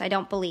want to, which I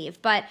don't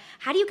believe. But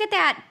how do you get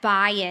that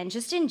buy-in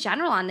just in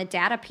general on the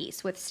data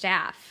piece with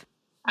staff?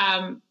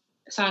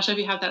 Sasha, if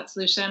you have that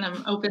solution,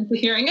 I'm open to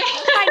hearing it.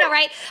 I know,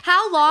 right?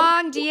 How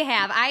long do you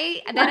have?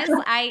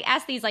 I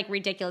ask these like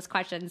ridiculous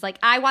questions. Like,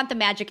 I want the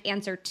magic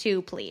answer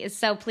too, please.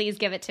 So please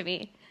give it to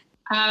me.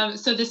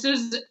 So this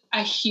is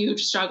a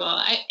huge struggle.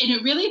 And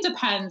it really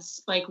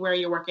depends like where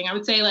you're working. I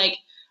would say like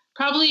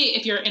probably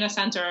if you're in a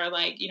center,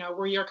 like,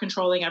 where you're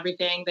controlling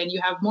everything, then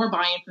you have more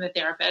buy-in from the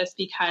therapist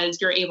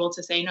because you're able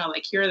to say, no,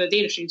 like, here are the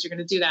data sheets, you're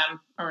going to do them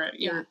or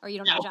you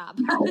don't have a job.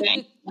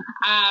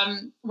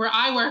 Where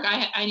I work,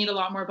 I need a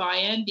lot more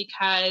buy-in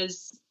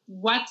because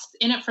what's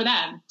in it for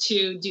them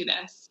to do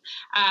this?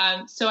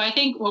 So I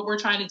think what we're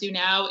trying to do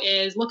now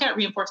is look at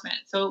reinforcement.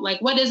 So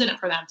like, what is in it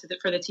for them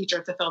for the teacher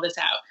to fill this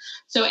out?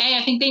 So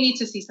I think they need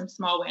to see some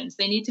small wins.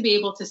 They need to be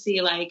able to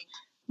see like,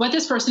 what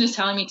this person is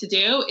telling me to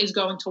do is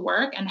going to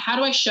work. And how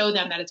do I show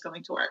them that it's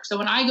going to work? So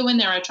when I go in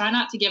there, I try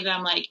not to give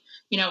them like,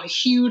 a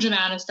huge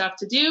amount of stuff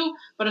to do,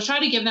 but I try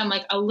to give them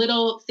like a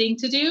little thing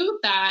to do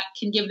that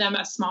can give them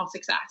a small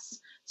success.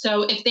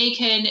 So if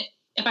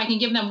I can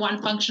give them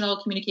one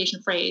functional communication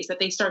phrase that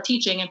they start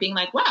teaching and being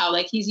like, wow,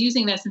 like he's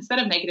using this instead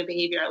of negative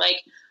behavior, like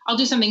I'll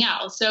do something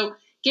else. So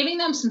giving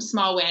them some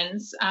small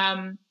wins.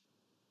 And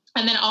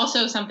then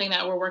also something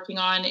that we're working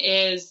on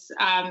is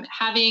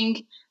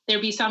having there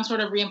be some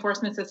sort of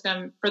reinforcement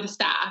system for the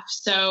staff.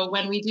 So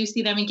when we do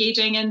see them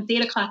engaging in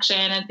data collection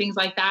and things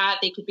like that,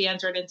 they could be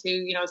entered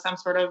into, some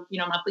sort of,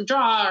 monthly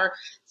draw or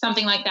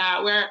something like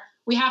that, where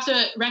we have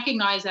to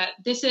recognize that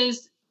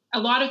a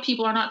lot of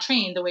people are not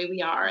trained the way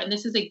we are. And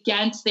this is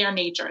against their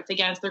nature. It's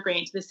against their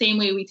grain. So the same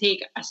way we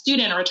take a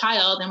student or a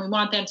child and we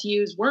want them to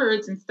use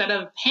words instead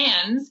of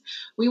hands,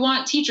 we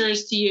want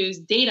teachers to use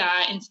data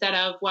instead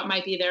of what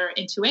might be their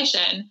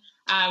intuition.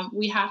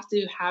 We have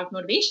to have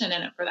motivation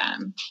in it for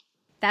them.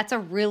 That's a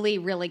really,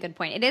 really good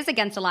point. It is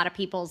against a lot of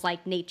people's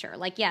like nature.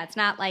 Like, yeah, it's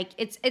not like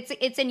it's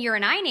in your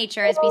and I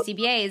nature as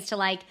BCBAs to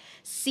like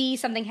see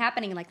something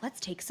happening and like, let's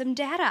take some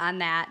data on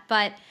that.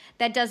 But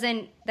that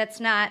doesn't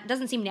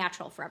seem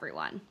natural for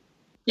everyone.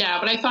 Yeah,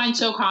 what I find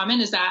so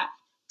common is that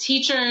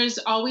teachers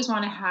always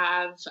want to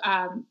have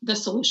the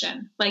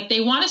solution. Like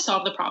they want to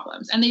solve the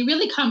problems, and they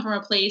really come from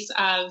a place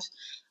of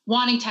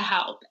wanting to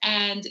help,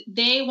 and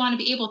they want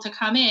to be able to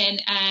come in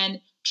and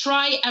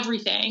try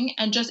everything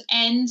and just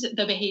end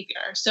the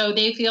behavior. So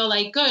they feel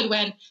like good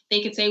when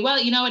they could say,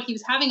 well, you know what, he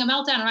was having a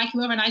meltdown and I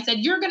came over and I said,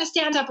 you're going to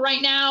stand up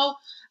right now.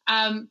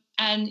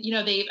 And, you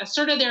know, they've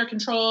asserted their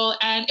control,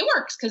 and it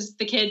works because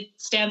the kid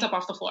stands up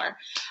off the floor.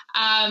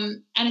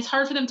 And it's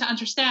hard for them to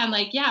understand,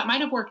 like, yeah, it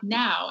might have worked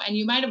now and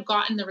you might have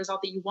gotten the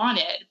result that you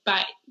wanted,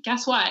 but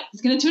guess what?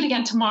 He's going to do it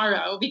again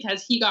tomorrow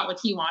because he got what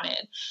he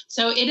wanted.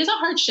 So it is a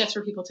hard shift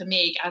for people to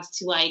make as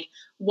to like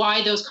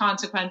why those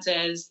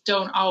consequences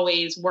don't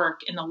always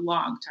work in the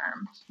long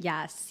term.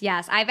 Yes.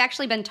 I've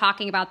actually been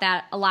talking about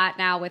that a lot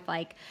now with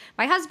like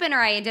my husband, or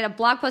I did a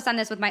blog post on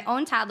this with my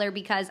own toddler,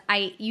 because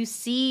you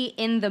see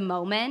in the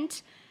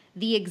moment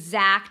the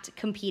exact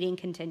competing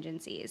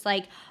contingencies.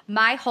 Like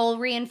my whole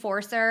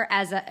reinforcer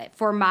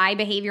for my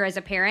behavior as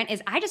a parent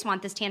is I just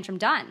want this tantrum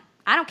done.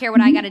 I don't care what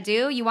I got to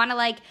do. You want to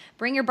like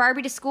bring your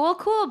Barbie to school?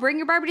 Cool. Bring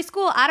your Barbie to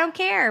school. I don't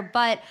care.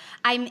 But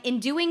I'm in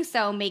doing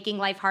so making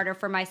life harder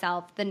for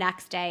myself the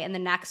next day and the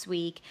next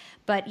week.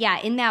 But yeah,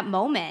 in that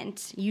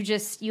moment, you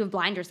have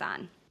blinders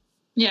on.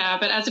 Yeah.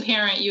 But as a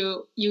parent,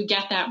 you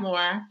get that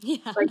more. Yeah.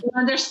 Like you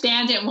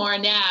understand it more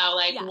now,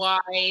 like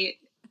why,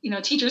 you know,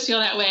 teachers feel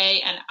that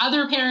way and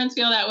other parents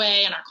feel that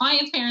way and our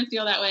clients' parents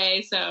feel that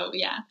way. So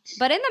yeah.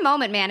 But in the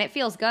moment, man, it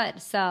feels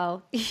good.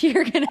 So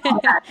you're going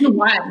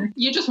to,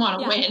 you just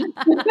want to win.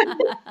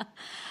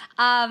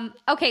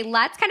 Okay,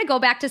 let's kind of go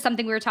back to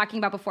something we were talking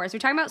about before. So we're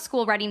talking about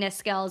school readiness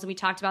skills, and we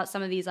talked about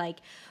some of these like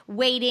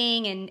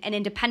waiting and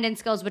independent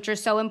skills, which are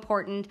so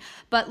important.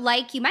 But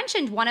like you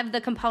mentioned, one of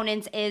the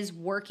components is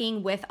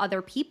working with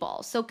other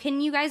people. So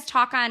can you guys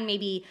talk on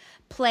maybe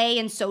play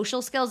and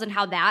social skills and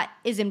how that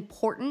is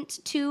important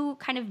to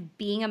kind of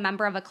being a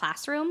member of a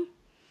classroom?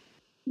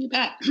 You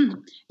bet.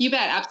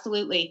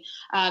 Absolutely.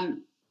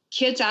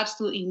 Kids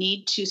absolutely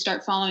need to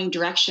start following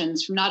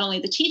directions from not only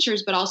the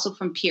teachers, but also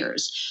from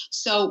peers.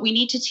 So we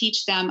need to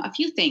teach them a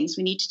few things.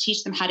 We need to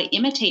teach them how to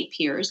imitate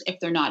peers if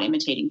they're not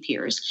imitating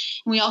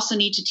peers. And we also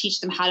need to teach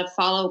them how to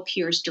follow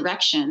peers'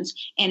 directions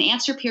and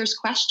answer peers'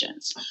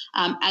 questions,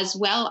 as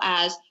well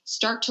as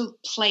start to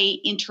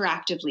play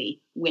interactively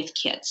with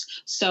kids.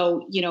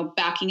 So,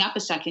 backing up a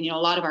second, a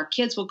lot of our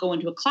kids will go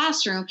into a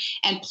classroom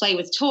and play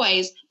with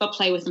toys, but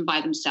play with them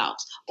by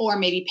themselves, or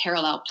maybe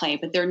parallel play,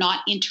 but they're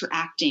not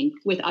interacting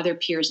with other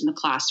peers in the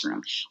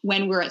classroom.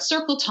 When we're at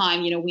circle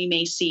time, we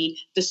may see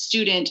the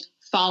student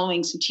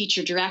following some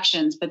teacher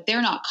directions, but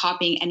they're not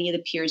copying any of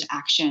the peers'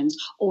 actions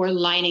or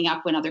lining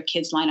up when other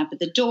kids line up at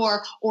the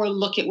door or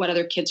look at what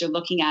other kids are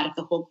looking at if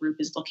the whole group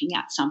is looking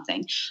at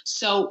something.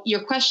 So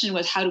your question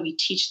was, how do we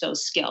teach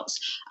those skills?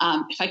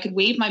 If I could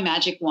wave my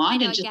magic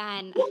wand and just...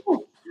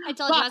 I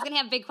told you I was going to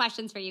have big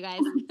questions for you guys.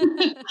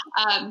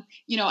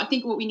 I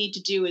think what we need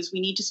to do is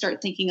we need to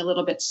start thinking a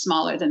little bit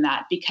smaller than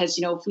that, because,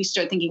 if we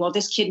start thinking, well,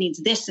 this kid needs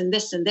this and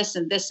this and this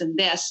and this and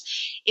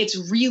this,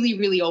 it's really,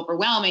 really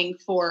overwhelming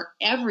for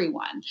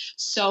everyone.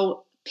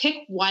 So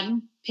pick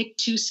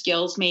two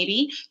skills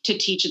maybe to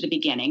teach at the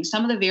beginning.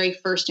 Some of the very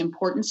first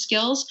important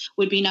skills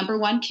would be, number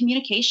one,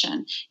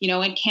 communication.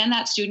 And can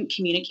that student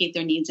communicate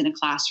their needs in a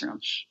classroom?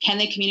 Can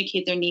they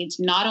communicate their needs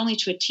not only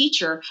to a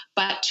teacher,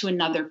 but to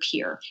another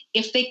peer?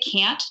 If they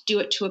can't do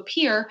it to a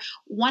peer,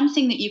 one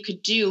thing that you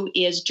could do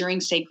is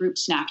during, say, group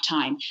snack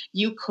time,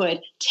 you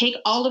could take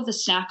all of the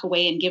snack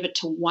away and give it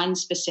to one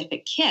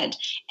specific kid.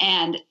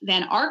 And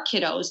then our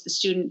kiddos, the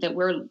student that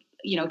we're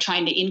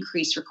trying to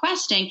increase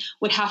requesting,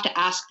 would have to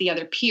ask the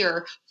other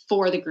peer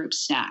for the group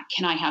snack.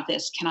 Can I have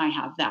this? Can I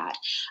have that?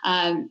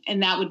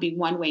 And that would be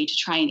one way to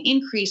try and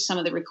increase some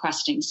of the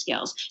requesting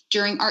skills.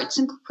 During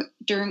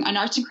an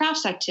arts and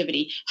crafts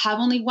activity, have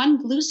only one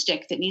glue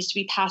stick that needs to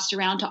be passed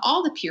around to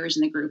all the peers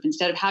in the group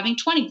instead of having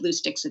 20 glue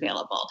sticks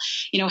available.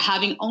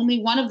 Having only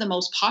one of the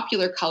most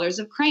popular colors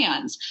of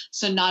crayons.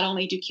 So not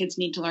only do kids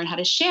need to learn how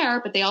to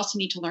share, but they also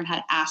need to learn how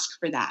to ask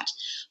for that.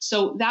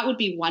 So that would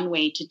be one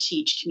way to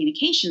teach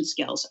communication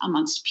skills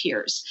amongst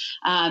peers.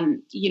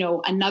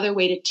 Another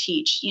way to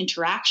teach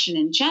interaction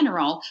in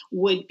general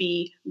would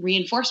be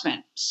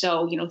reinforcement.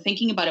 So,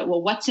 thinking about it,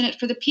 well, what's in it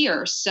for the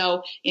peer?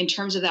 So in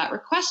terms of that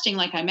requesting,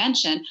 like I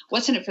mentioned,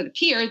 what's in it for the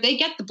peer? They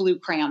get the blue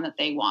crayon that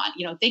they want.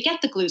 They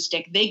get the glue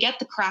stick, they get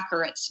the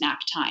cracker at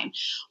snack time.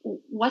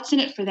 What's in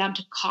it for them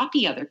to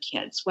copy other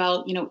kids?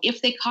 Well,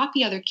 if they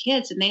copy other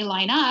kids and they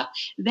line up,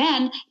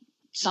 then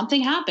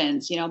something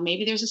happens.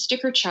 Maybe there's a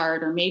sticker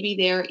chart, or maybe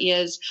there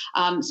is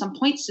some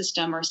point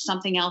system or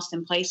something else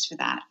in place for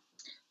that.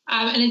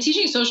 And in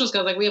teaching social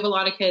skills, like we have a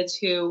lot of kids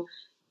who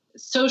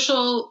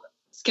social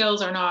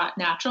skills are not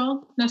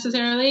natural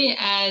necessarily.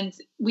 And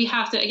we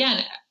have to,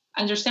 again,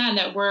 understand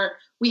that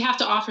we have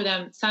to offer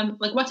them some,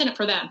 like, what's in it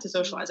for them to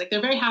socialize. Like,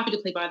 they're very happy to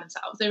play by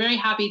themselves. They're very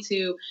happy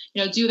to,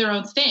 do their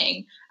own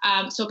thing.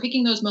 So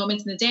picking those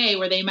moments in the day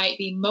where they might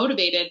be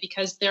motivated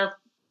because their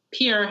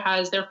peer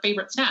has their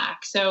favorite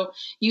snack. So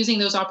using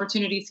those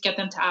opportunities to get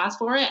them to ask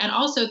for it. And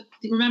also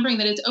remembering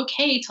that it's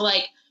okay to,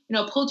 like,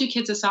 pull two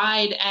kids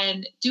aside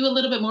and do a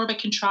little bit more of a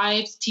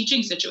contrived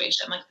teaching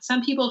situation. Like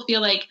some people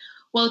feel like,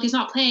 well, if he's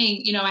not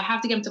playing, I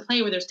have to get him to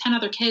play where there's 10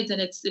 other kids and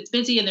it's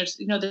busy and there's,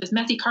 there's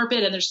messy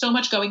carpet and there's so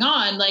much going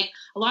on. Like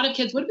a lot of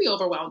kids would be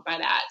overwhelmed by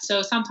that.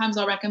 So sometimes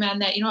I'll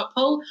recommend that,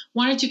 pull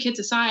one or two kids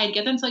aside,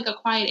 get them to like a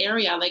quiet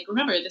area. Like,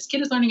 remember, this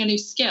kid is learning a new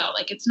skill.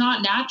 Like it's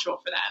not natural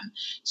for them.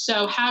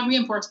 So have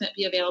reinforcement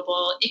be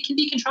available. It can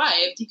be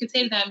contrived. You could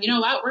say to them, you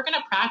know what, we're going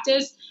to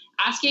practice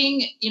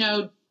asking,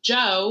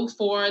 Joe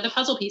for the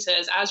puzzle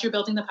pieces as you're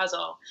building the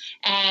puzzle.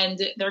 And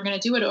they're going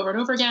to do it over and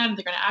over again.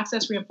 They're going to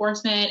access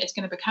reinforcement. It's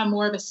going to become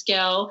more of a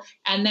skill.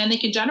 And then they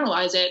can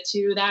generalize it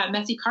to that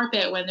messy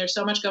carpet when there's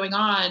so much going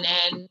on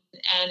and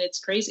it's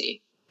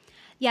crazy.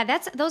 Yeah,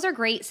 those are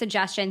great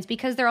suggestions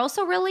because they're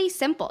also really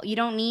simple. You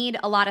don't need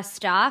a lot of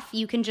stuff.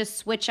 You can just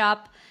switch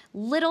up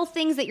little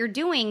things that you're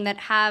doing that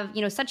have,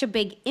 such a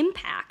big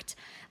impact.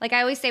 Like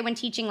I always say when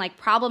teaching like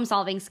problem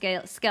solving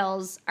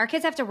skills, our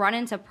kids have to run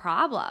into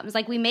problems.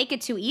 Like we make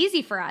it too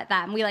easy for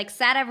them. We like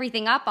set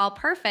everything up all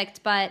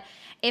perfect, but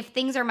if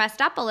things are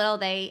messed up a little,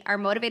 they are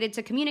motivated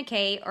to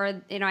communicate or,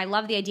 I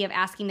love the idea of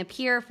asking the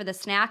peer for the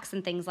snacks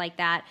and things like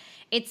that.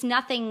 It's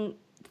nothing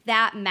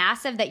that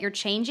massive that you're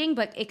changing,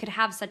 but it could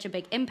have such a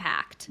big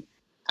impact.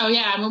 Oh,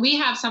 yeah. I mean, we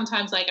have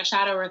sometimes like a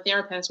shadow or a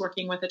therapist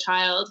working with a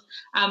child.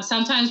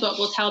 Sometimes what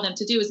we'll tell them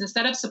to do is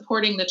instead of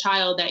supporting the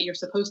child that you're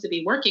supposed to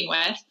be working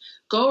with,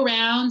 go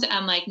around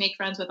and like make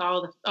friends with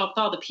all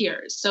the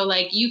peers. So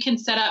like you can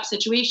set up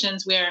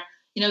situations where,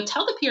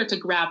 tell the peer to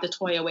grab the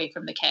toy away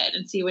from the kid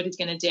and see what he's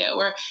going to do,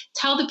 or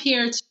tell the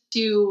peer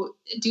to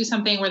do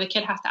something where the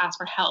kid has to ask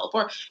for help,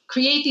 or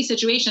create these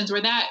situations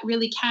where that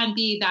really can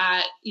be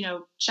that,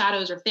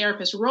 shadows or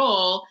therapist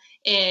role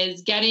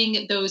is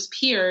getting those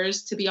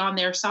peers to be on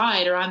their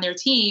side or on their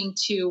team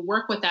to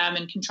work with them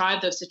and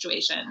contrive those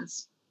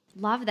situations.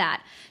 Love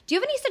that. Do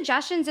you have any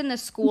suggestions in the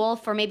school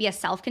for maybe a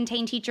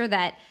self-contained teacher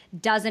that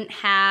doesn't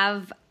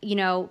have,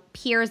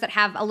 peers that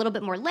have a little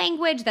bit more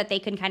language that they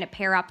can kind of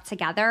pair up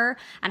together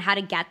on how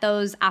to get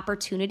those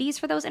opportunities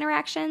for those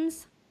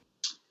interactions?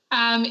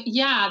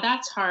 Yeah,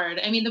 that's hard.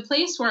 I mean, the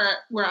place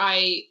where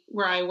I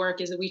work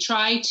is that we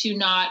try to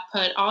not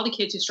put all the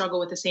kids who struggle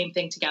with the same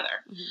thing together.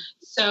 Mm-hmm.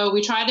 So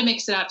we try to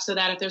mix it up so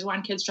that if there's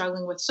one kid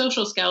struggling with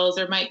social skills,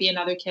 there might be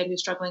another kid who's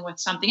struggling with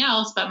something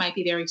else, but might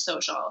be very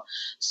social.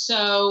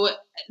 So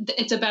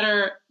it's a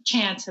better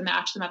chance to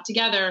match them up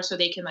together so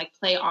they can like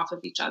play off of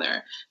each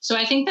other. So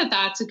I think that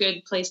that's a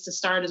good place to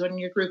start is when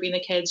you're grouping the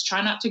kids,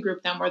 try not to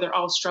group them where they're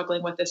all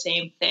struggling with the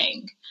same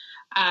thing.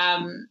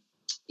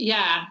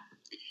 Yeah.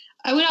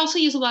 I would also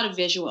use a lot of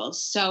visuals.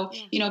 So,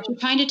 if you're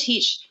trying to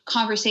teach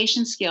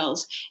conversation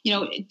skills,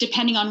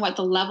 depending on what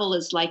the level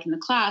is like in the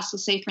class, so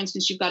say, for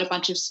instance, you've got a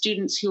bunch of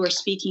students who are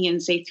speaking in,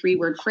 say,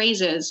 3-word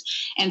phrases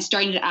and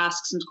starting to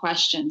ask some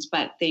questions,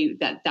 but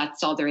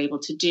that's all they're able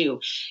to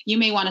do. You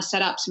may want to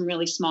set up some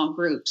really small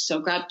groups. So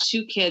grab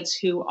 2 kids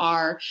who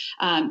are,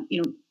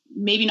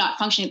 maybe not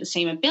functioning at the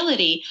same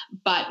ability,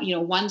 but,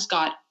 one's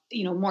got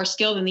more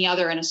skill than the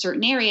other in a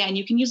certain area. And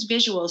you can use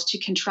visuals to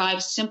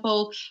contrive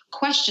simple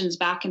questions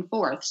back and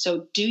forth.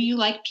 So do you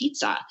like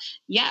pizza?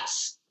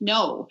 Yes.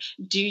 No.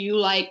 Do you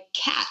like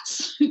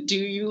cats? Do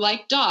you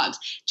like dogs?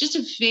 Just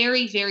a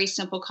very, very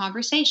simple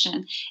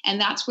conversation.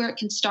 And that's where it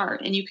can start.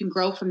 And you can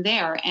grow from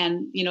there.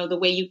 And, the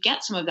way you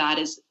get some of that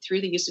is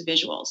through the use of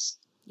visuals.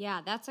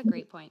 Yeah, that's a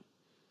great point.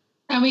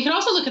 And we can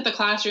also look at the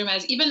classroom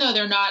as, even though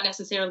they're not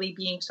necessarily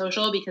being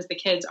social because the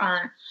kids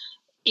aren't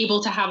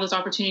able to have those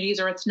opportunities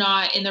or it's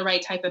not in the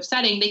right type of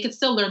setting, they could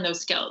still learn those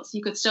skills.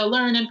 You could still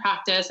learn and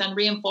practice and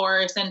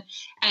reinforce and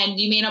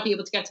you may not be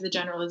able to get to the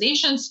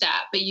generalization step,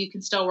 but you can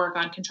still work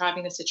on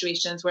contriving the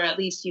situations where at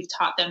least you've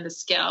taught them the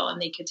skill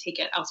and they could take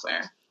it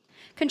elsewhere.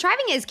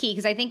 Contriving is key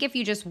because I think if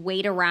you just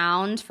wait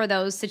around for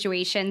those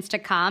situations to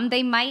come,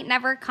 they might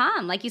never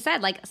come. Like you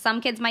said, like some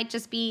kids might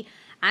just be,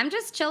 I'm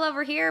just chill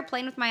over here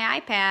playing with my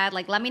iPad.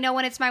 Like, let me know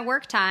when it's my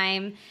work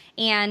time.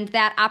 And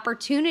that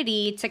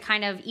opportunity to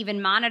kind of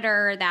even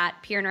monitor that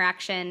peer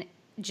interaction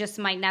just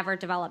might never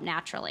develop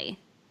naturally.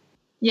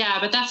 Yeah,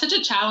 but that's such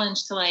a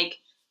challenge to like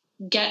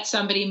get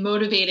somebody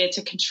motivated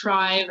to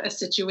contrive a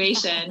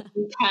situation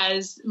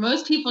because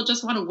most people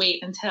just want to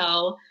wait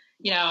until,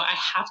 I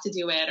have to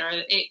do it or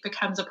it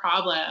becomes a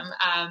problem.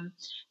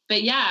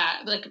 But yeah,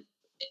 like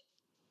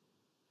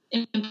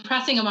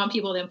impressing upon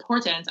people the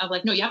importance of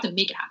like, no, you have to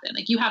make it happen.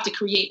 Like you have to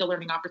create the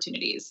learning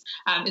opportunities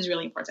is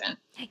really important.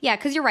 Yeah,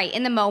 because you're right.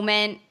 In the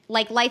moment,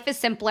 like life is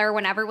simpler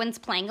when everyone's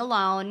playing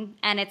alone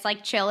and it's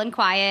like chill and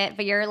quiet,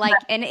 but you're like,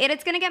 and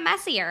it's going to get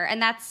messier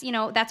and that's,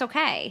 that's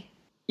okay.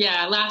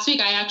 Yeah. Last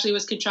week, I actually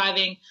was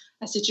contriving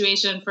a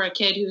situation for a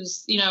kid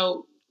who's,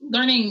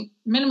 learning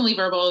minimally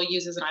verbal,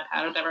 uses an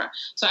iPad or whatever.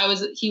 So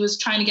he was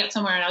trying to get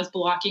somewhere and I was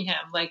blocking him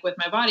like with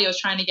my body. I was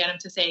trying to get him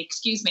to say,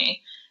 excuse me.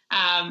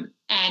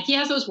 And he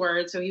has those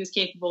words, so he was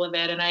capable of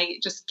it. And I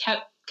just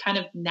kept kind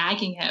of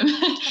nagging him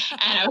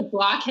and I would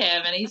block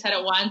him and he said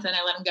it once and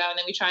I let him go. And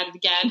then we tried it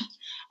again.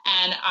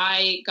 and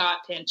I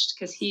got pinched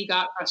because he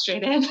got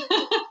frustrated.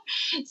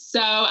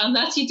 So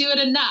unless you do it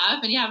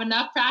enough and you have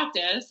enough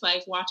practice,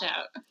 like watch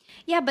out.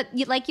 Yeah, but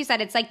like you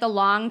said, it's like the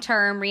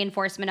long-term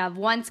reinforcement of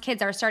once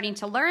kids are starting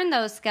to learn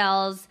those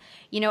skills,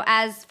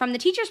 as from the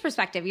teacher's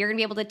perspective, you're going to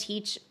be able to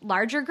teach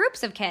larger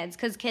groups of kids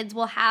because kids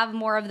will have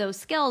more of those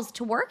skills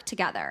to work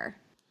together.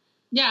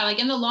 Yeah, like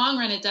in the long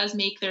run, it does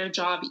make their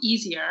job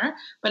easier,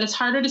 but it's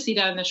harder to see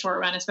that in the short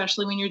run,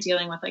 especially when you're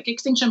dealing with like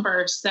extinction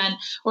bursts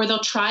or they'll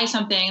try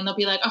something and they'll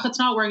be like, oh, it's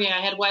not working.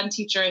 I had one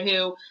teacher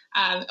who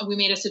we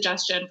made a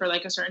suggestion for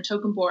like a certain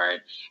token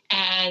board,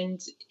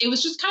 and it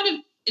was just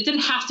it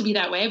didn't have to be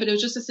that way, but it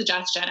was just a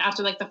suggestion.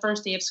 After like the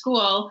first day of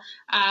school,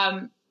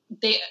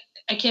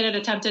 a kid had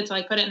attempted to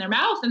like put it in their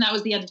mouth, and that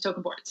was the end of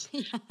token boards.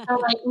 Yeah. So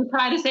like we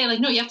try to say like,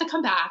 no, you have to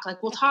come back.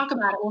 Like we'll talk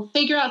about it. We'll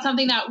figure out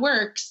something that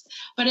works.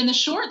 But in the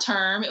short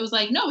term, it was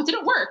like, no, it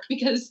didn't work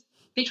because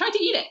they tried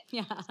to eat it.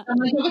 Yeah. So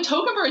like, but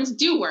token boards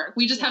do work.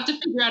 We just have to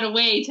figure out a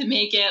way to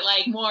make it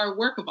like more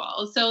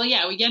workable. So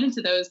yeah, we get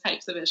into those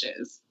types of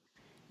issues.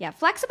 Yeah,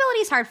 flexibility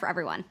is hard for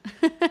everyone.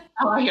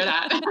 Oh, I hear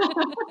that.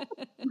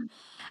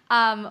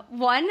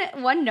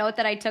 One note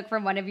that I took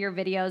from one of your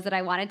videos that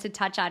I wanted to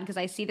touch on, because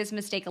I see this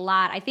mistake a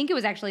lot, I think it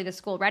was actually the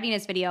school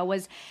readiness video,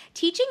 was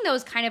teaching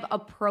those kind of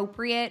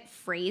appropriate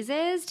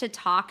phrases to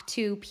talk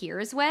to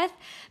peers with.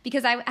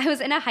 Because I was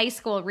in a high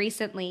school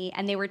recently,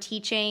 and they were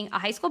teaching a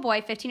high school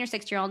boy, 15 or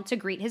 16-year-old, to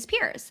greet his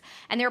peers.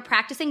 And they were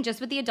practicing just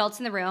with the adults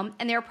in the room,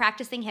 and they were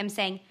practicing him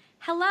saying,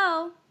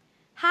 hello,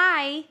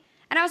 hi.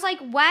 And I was like,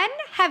 when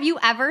have you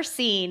ever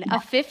seen a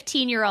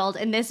 15-year-old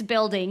in this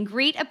building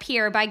greet a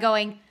peer by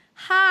going,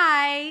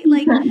 hi?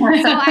 Like,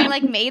 so I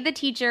like made the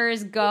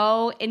teachers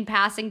go in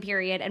passing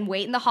period and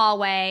wait in the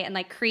hallway and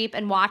like creep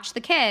and watch the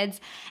kids.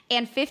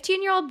 And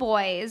 15-year-old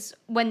boys,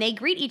 when they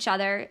greet each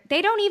other,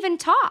 they don't even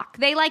talk.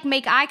 They like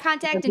make eye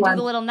contact and do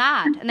the little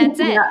nod, and that's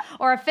it. Yeah.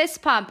 Or a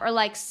fist pump, or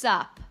like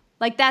sup.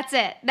 Like that's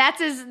it. That's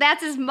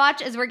as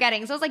much as we're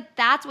getting. So I was like,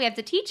 that's what we have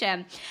to teach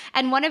him.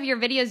 And one of your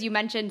videos you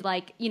mentioned,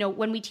 like,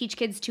 when we teach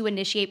kids to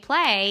initiate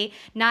play,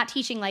 not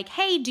teaching like,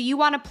 hey, do you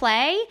want to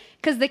play?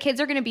 Because the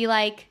kids are going to be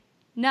like,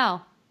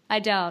 no, I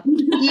don't.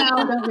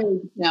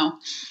 No.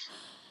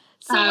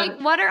 So like,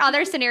 what are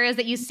other scenarios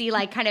that you see,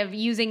 like kind of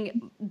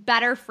using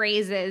better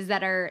phrases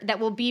that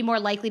will be more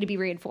likely to be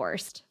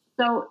reinforced?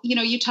 So,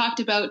 you talked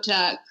about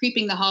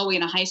creeping the hallway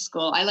in a high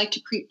school. I like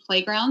to creep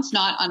playgrounds,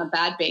 not on a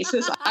bad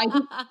basis.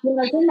 When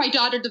I bring my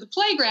daughter to the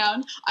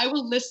playground, I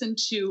will listen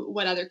to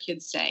what other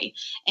kids say.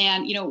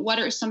 And, what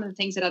are some of the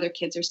things that other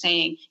kids are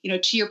saying?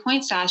 To your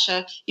point,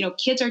 Sasha,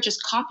 kids are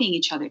just copying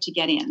each other to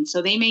get in.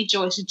 So they may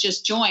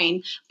just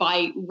join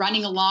by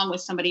running along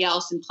with somebody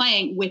else and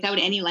playing without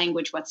any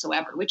language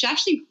whatsoever, which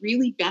actually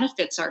really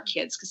benefits our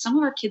kids because some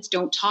of our kids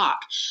don't talk.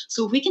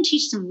 So if we can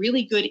teach some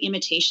really good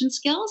imitation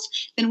skills,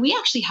 then we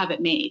actually have it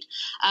made.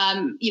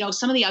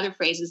 Some of the other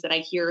phrases that I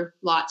hear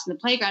lots in the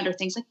playground are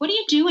things like, what are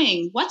you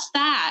doing? What's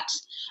that?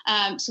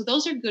 So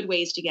those are good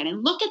ways to get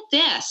in. Look at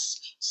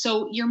this.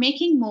 So you're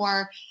making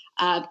more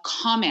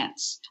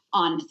comments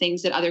on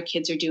things that other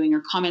kids are doing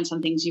or comments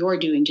on things you're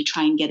doing to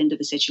try and get into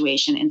the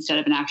situation instead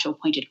of an actual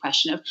pointed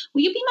question of,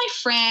 will you be my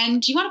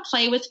friend? Do you want to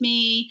play with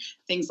me?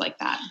 Things like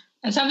that.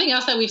 And something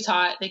else that we've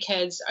taught the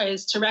kids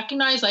is to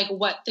recognize like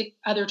what the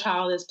other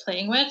child is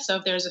playing with. So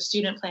if there's a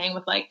student playing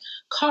with like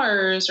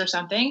cars or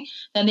something,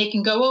 then they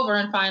can go over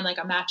and find like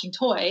a matching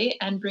toy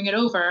and bring it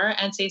over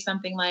and say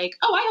something like,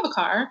 oh, I have a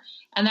car.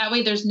 And that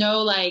way there's no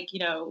like,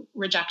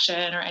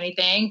 rejection or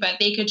anything, but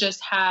they could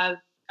just have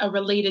a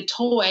related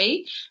toy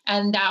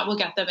and that will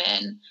get them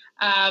in.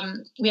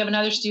 We have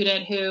another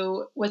student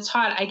who was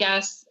taught, I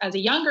guess, as a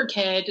younger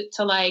kid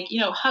to like,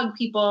 hug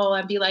people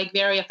and be like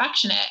very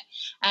affectionate.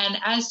 And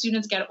as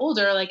students get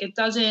older, like it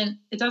doesn't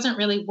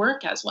really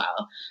work as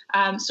well.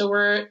 So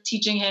we're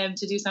teaching him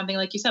to do something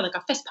like you said, like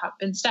a fist pump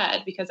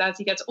instead, because as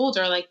he gets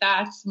older, like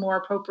that's more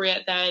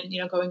appropriate than,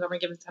 going over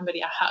and giving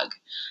somebody a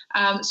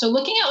hug. So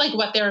looking at like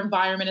what their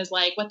environment is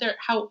like,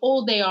 how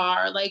old they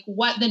are, like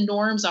what the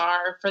norms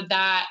are for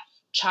that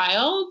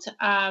child,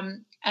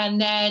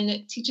 and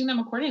then teaching them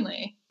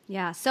accordingly.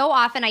 Yeah. So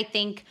often I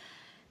think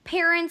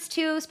parents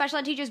too, special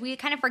ed teachers, we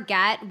kind of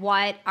forget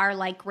what our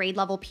like grade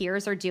level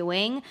peers are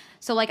doing.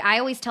 So like I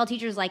always tell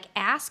teachers, like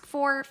ask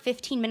for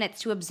 15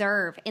 minutes to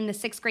observe in the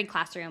 6th grade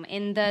classroom,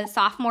 in the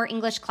sophomore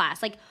English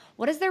class. Like,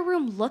 what does their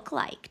room look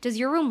like? Does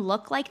your room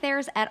look like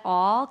theirs at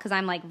all? Because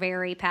I'm like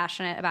very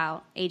passionate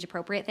about age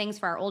appropriate things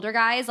for our older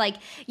guys. Like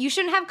you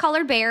shouldn't have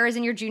colored bears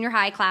in your junior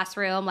high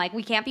classroom. Like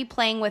we can't be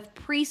playing with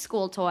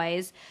preschool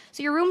toys.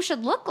 So your room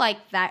should look like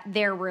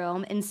their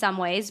room in some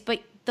ways,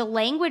 but the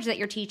language that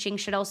you're teaching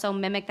should also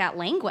mimic that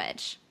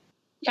language.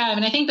 Yeah, I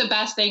mean, I think the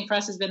best thing for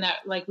us has been that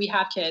like we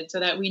have kids so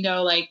that we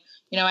know like,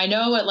 I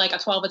know what like a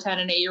 12, a 10,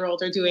 and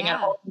 8-year-old are doing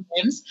at all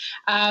times.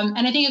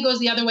 And I think it goes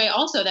the other way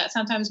also, that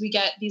sometimes we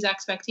get these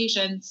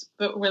expectations,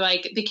 but we're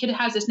like, the kid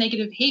has this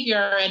negative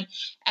behavior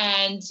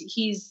and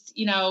he's,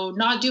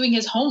 not doing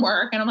his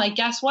homework. And I'm like,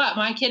 guess what?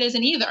 My kid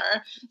isn't either.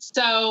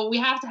 So we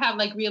have to have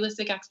like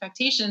realistic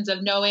expectations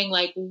of knowing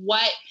like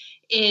what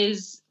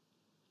is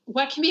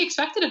what can be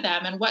expected of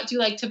them, and what do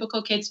like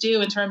typical kids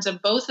do in terms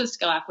of both the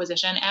skill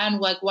acquisition and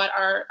like what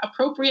are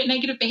appropriate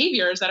negative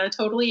behaviors that are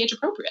totally age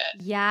appropriate.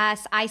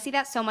 Yes, I see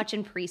that so much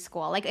in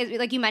preschool.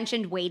 Like you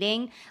mentioned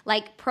waiting,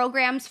 like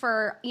programs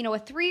for, a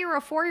 3 or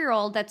a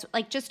 4-year-old that's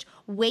like just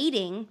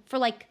waiting for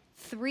like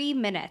 3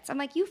 minutes. I'm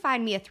like, you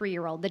find me a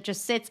 3-year-old that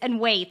just sits and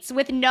waits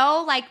with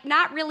no, like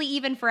not really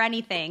even for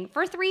anything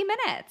for 3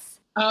 minutes.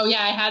 Oh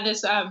yeah. I had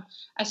this, a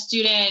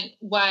student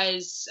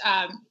has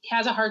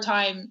a hard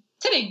time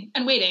sitting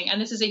and waiting, and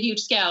this is a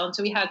huge scale. And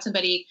so we had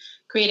somebody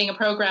creating a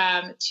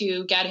program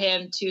to get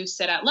him to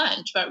sit at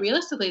lunch. But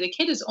realistically, the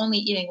kid is only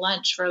eating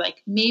lunch for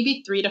like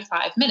maybe 3 to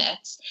 5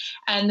 minutes.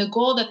 And the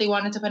goal that they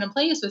wanted to put in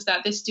place was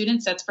that this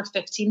student sits for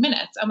 15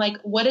 minutes. I'm like,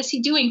 what is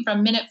he doing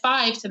from minute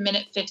 5 to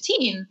minute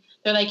 15?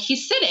 They're like,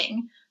 he's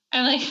sitting.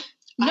 I'm like,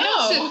 no.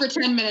 I don't sit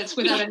for 10 minutes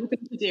without anything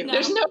to do.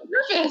 There's no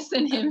purpose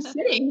in him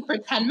sitting for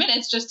 10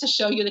 minutes just to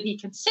show you that he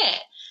can sit.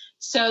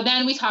 So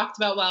then we talked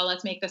about, well,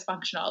 let's make this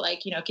functional. Like,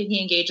 can he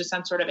engage in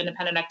some sort of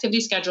independent activity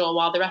schedule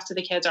while the rest of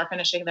the kids are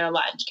finishing their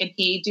lunch? Can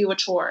he do a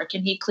chore?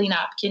 Can he clean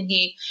up? Can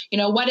he,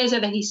 what is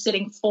it that he's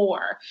sitting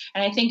for?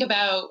 And I think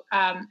about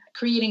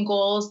creating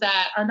goals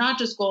that are not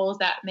just goals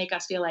that make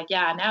us feel like,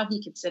 yeah, now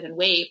he can sit and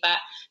wait, but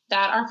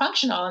that are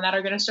functional and that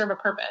are going to serve a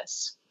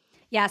purpose.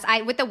 Yes,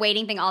 with the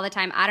waiting thing all the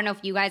time, I don't know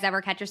if you guys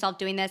ever catch yourself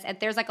doing this. If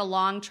there's like a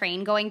long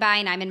train going by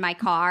and I'm in my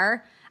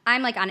car,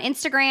 I'm like on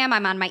Instagram,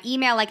 I'm on my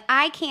email. Like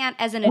I can't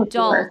as an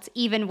adult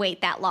even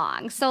wait that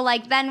long. So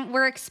like then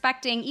we're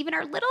expecting even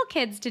our little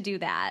kids to do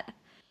that.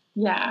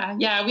 Yeah.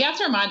 Yeah. We have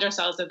to remind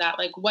ourselves of that.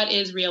 Like what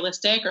is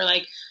realistic, or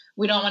like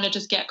we don't want to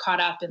just get caught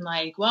up in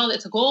like, well,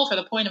 it's a goal for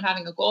the point of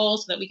having a goal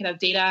so that we can have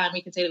data and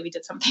we can say that we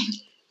did something.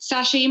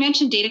 Sasha, you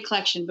mentioned data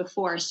collection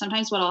before.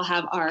 Sometimes what I'll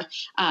have our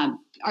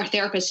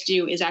therapists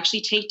do is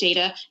actually take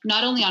data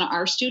not only on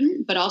our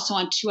student, but also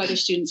on 2 other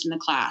students in the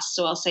class.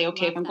 So I'll say,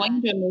 okay, if I'm going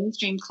to a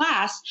mainstream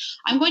class,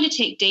 I'm going to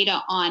take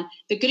data on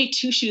the goody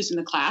 2-shoes in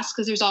the class,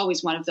 because there's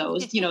always one of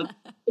those, the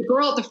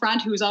girl at the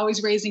front who's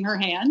always raising her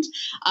hand,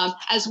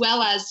 as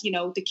well as,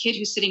 the kid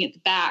who's sitting at the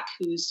back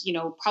who's,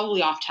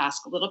 probably off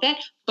task a little bit,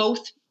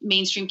 both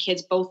mainstream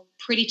kids, both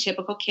pretty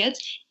typical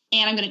kids.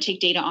 And I'm going to take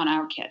data on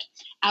our kid.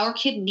 Our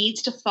kid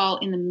needs to fall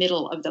in the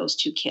middle of those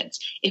 2 kids.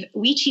 If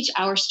we teach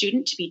our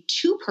student to be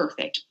too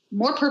perfect,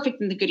 more perfect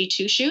than the goody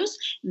 2-shoes,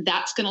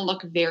 that's going to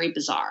look very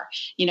bizarre,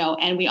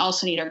 and we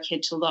also need our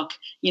kid to look,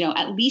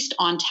 at least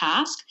on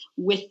task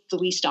with the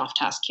least off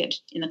task kid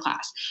in the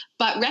class.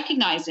 But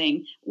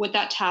recognizing what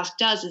that task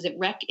does is it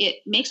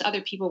makes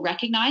other people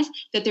recognize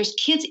that there's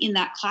kids in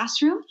that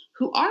classroom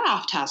who are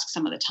off task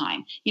some of the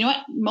time. You know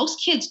what? Most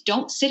kids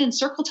don't sit in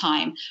circle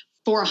time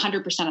for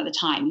 100% of the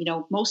time.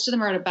 Most of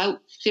them are at about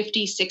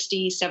 50,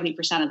 60,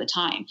 70% of the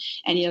time.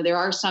 And, there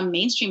are some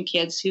mainstream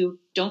kids who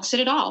don't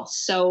sit at all.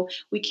 So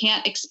we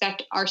can't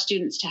expect our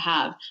students to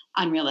have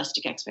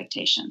unrealistic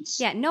expectations.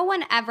 Yeah, no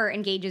one ever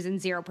engages in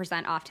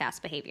 0%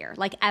 off-task behavior,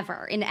 like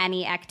ever in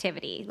any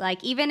activity.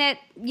 Like even at,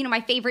 my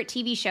favorite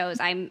TV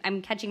shows,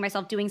 I'm catching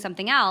myself doing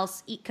something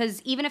else,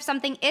 because even if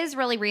something is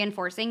really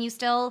reinforcing, you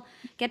still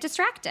get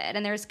distracted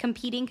and there's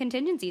competing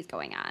contingencies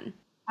going on.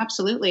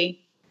 Absolutely.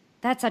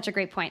 That's such a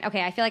great point.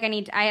 Okay, I feel like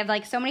I have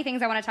like so many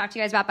things I want to talk to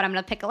you guys about, but I'm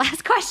going to pick a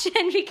last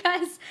question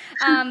because,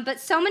 but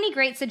so many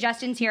great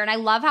suggestions here. And I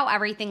love how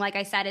everything, like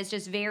I said, is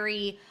just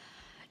very,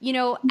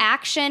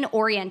 action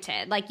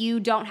oriented. Like you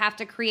don't have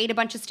to create a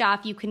bunch of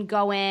stuff. You can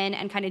go in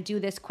and kind of do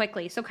this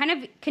quickly. So kind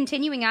of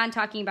continuing on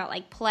talking about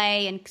like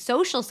play and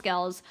social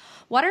skills,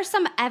 what are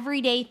some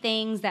everyday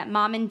things that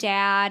mom and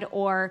dad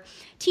or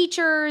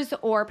teachers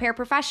or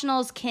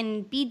paraprofessionals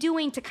can be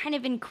doing to kind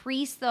of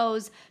increase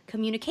those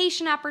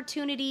communication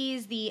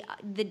opportunities?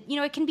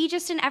 It can be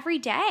just an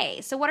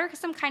everyday. So what are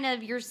some kind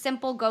of your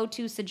simple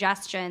go-to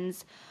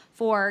suggestions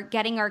for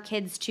getting our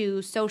kids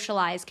to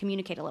socialize,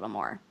 communicate a little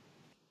more?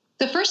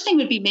 The first thing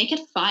would be make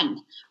it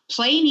fun.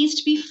 Play needs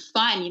to be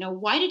fun.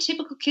 Why do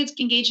typical kids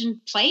engage in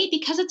play?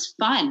 Because it's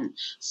fun.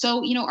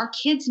 So, our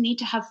kids need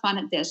to have fun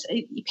at this.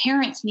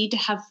 Parents need to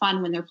have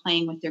fun when they're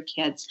playing with their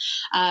kids.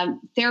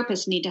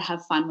 Therapists need to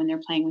have fun when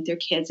they're playing with their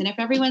kids. And if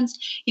everyone's,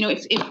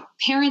 if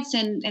parents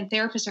and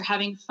therapists are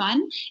having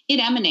fun, it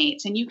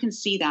emanates, and you can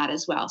see that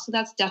as well. So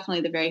that's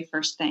definitely the very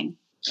first thing.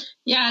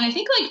 Yeah. And I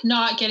think like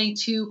not getting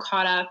too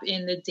caught up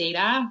in the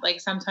data. Like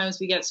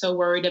sometimes we get so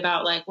worried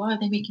about like, well, are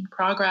they making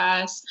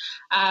progress?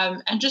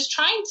 And just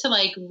trying to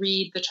like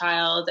read the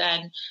child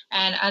and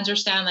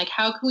understand like,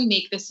 how can we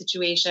make this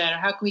situation, or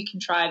how can we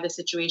contrive the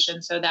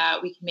situation so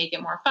that we can make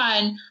it more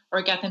fun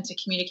or get them to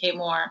communicate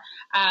more.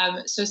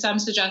 So some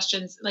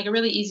suggestions, like a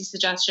really easy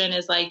suggestion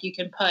is like, you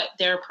can put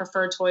their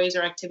preferred toys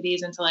or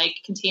activities into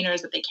like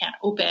containers that they can't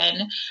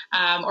open,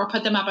 or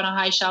put them up on a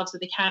high shelf so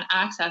they can't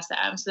access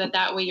them, so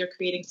that way you're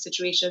creating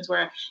situations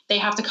where they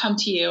have to come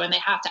to you and they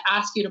have to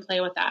ask you to play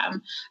with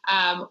them,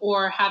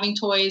 or having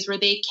toys where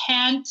they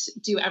can't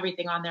do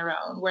everything on their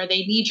own, where they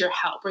need your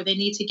help, or they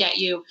need to get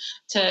you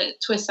to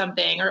twist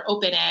something or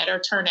open it or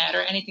turn it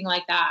or anything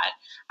like that.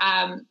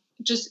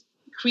 Just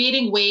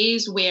creating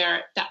ways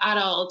where the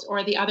adult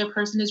or the other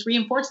person is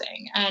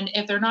reinforcing. And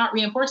if they're not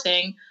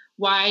reinforcing,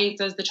 why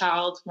does the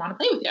child want to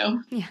play with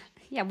you? Yeah.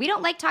 Yeah. We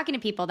don't like talking to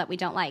people that we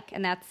don't like,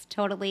 and that's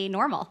totally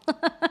normal.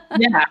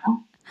 Yeah.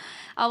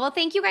 Oh, well,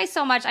 thank you guys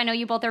so much. I know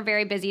you both are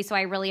very busy, so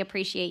I really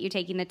appreciate you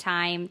taking the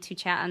time to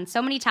chat on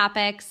so many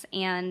topics,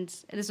 and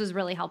this was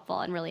really helpful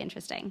and really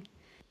interesting.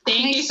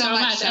 Thank you so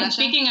much. Sasha. And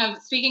speaking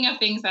of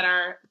things that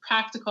are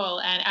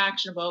practical and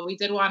actionable, we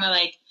did want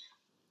to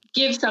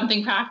give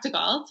something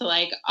practical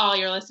to all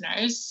your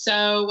listeners.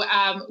 So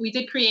we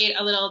did create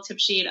a little tip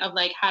sheet of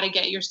how to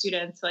get your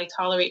students to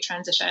tolerate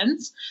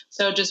transitions.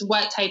 So just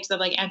what types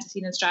of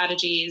antecedent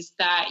strategies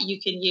that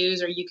you can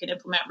use or you can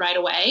implement right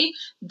away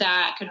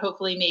that could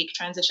hopefully make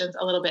transitions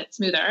a little bit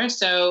smoother.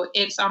 So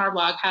it's on our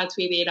blog,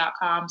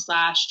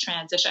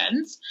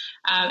 howtoaba.com/transitions.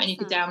 And you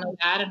can download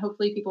that, and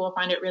hopefully people will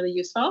find it really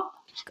useful.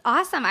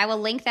 Awesome. I will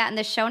link that in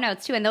the show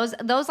notes too. And those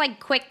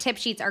quick tip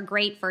sheets are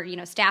great for,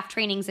 staff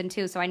trainings and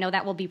too. So I know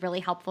that will be really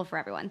helpful for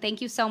everyone. Thank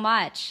you so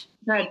much.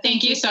 Good.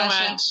 Thank you so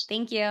much.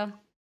 Thank you.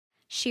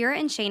 Shira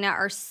and Shayna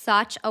are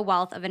such a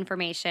wealth of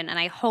information, and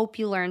I hope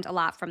you learned a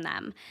lot from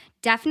them.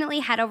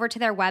 Definitely head over to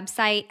their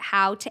website,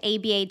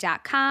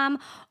 howtoaba.com,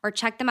 or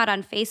check them out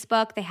on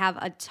Facebook. They have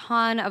a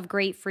ton of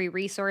great free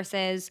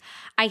resources.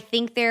 I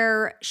think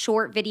their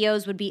short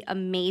videos would be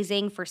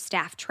amazing for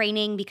staff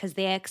training because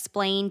they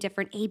explain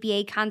different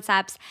ABA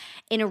concepts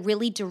in a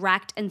really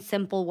direct and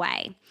simple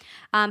way.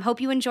 Hope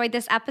you enjoyed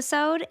this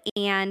episode,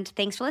 and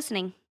thanks for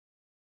listening.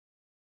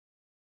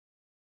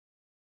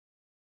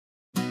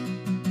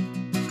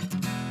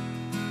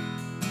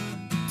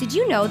 Did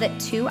you know that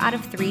 2 out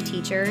of 3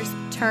 teachers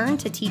turn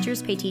to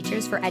Teachers Pay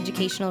Teachers for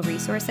educational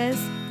resources?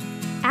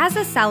 As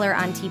a seller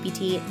on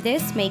TPT,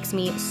 this makes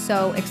me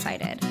so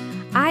excited.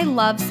 I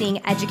love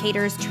seeing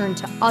educators turn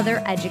to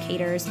other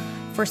educators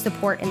for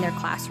support in their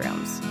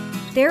classrooms.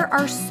 There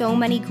are so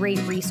many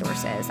great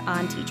resources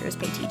on Teachers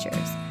Pay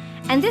Teachers,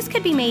 and this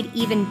could be made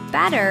even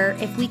better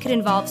if we could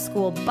involve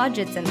school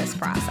budgets in this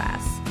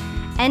process.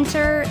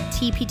 Enter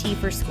TPT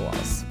for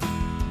Schools.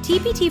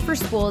 TPT for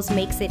Schools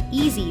makes it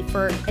easy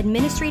for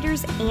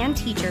administrators and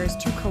teachers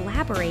to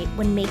collaborate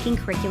when making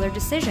curricular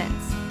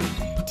decisions.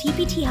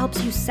 TPT helps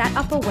you set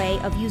up a way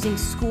of using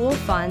school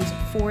funds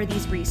for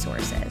these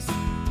resources.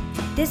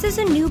 This is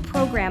a new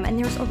program, and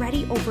there's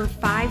already over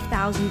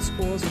 5,000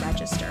 schools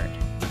registered.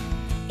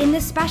 In the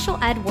special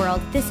ed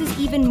world, this is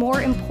even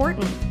more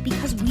important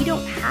because we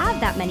don't have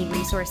that many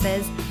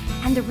resources,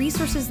 and the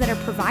resources that are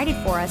provided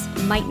for us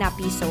might not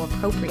be so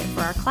appropriate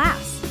for our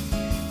class.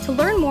 To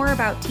learn more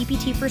about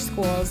TPT for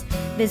Schools,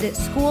 visit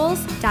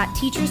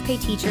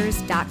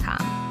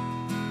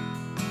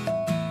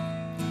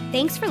schools.teacherspayteachers.com.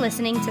 Thanks for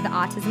listening to the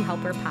Autism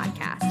Helper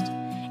podcast.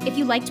 If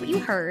you liked what you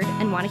heard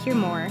and want to hear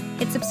more,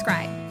 hit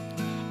subscribe.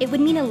 It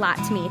would mean a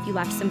lot to me if you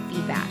left some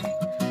feedback.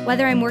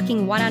 Whether I'm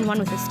working one-on-one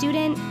with a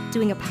student,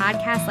 doing a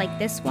podcast like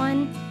this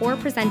one, or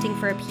presenting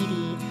for a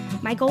PD,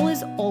 my goal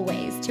is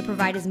always to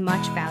provide as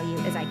much value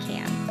as I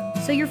can.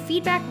 So your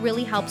feedback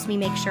really helps me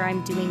make sure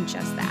I'm doing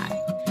just that.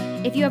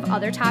 If you have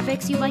other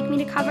topics you'd like me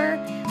to cover,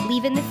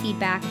 leave in the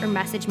feedback or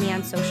message me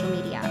on social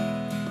media.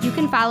 You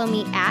can follow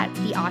me at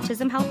The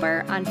Autism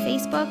Helper on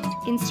Facebook,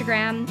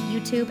 Instagram,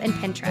 YouTube, and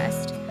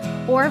Pinterest,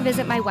 or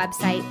visit my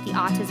website,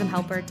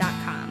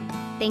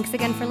 theautismhelper.com. Thanks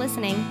again for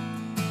listening.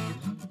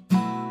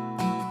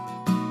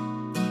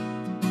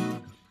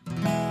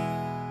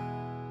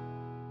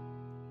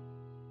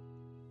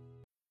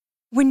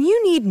 When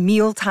you need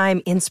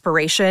mealtime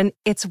inspiration,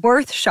 it's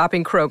worth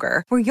shopping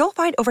Kroger, where you'll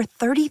find over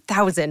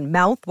 30,000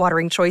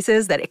 mouth-watering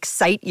choices that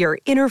excite your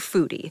inner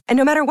foodie. And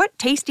no matter what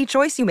tasty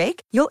choice you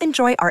make, you'll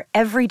enjoy our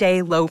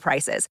everyday low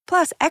prices,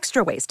 plus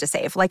extra ways to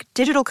save, like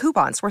digital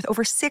coupons worth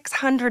over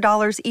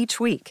 $600 each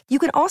week. You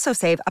can also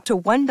save up to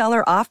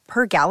 $1 off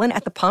per gallon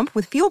at the pump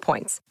with fuel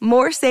points.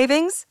 More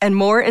savings and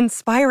more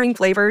inspiring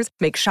flavors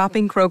make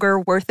shopping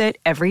Kroger worth it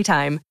every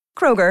time.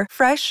 Kroger,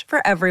 fresh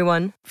for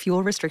everyone.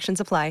 Fuel restrictions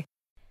apply.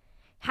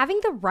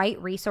 Having the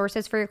right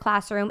resources for your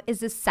classroom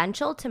is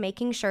essential to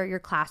making sure your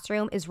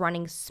classroom is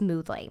running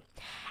smoothly.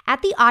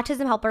 At the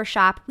Autism Helper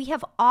shop, we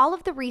have all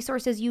of the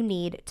resources you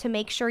need to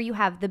make sure you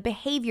have the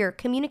behavior,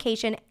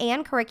 communication,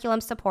 and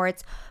curriculum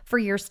supports for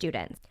your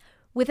students.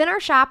 Within our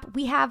shop,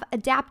 we have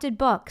adapted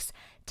books,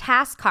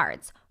 task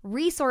cards,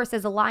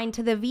 resources aligned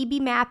to the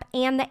VB map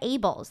and the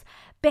ABLES,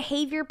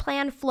 behavior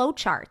plan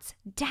flowcharts,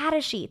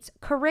 data sheets,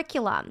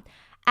 curriculum.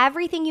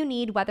 Everything you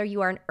need, whether you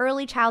are an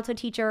early childhood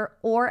teacher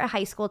or a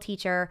high school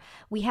teacher,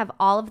 we have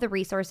all of the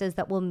resources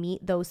that will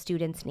meet those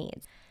students'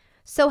 needs.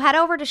 So head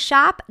over to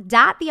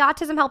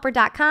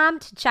shop.theautismhelper.com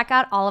to check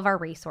out all of our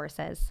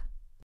resources.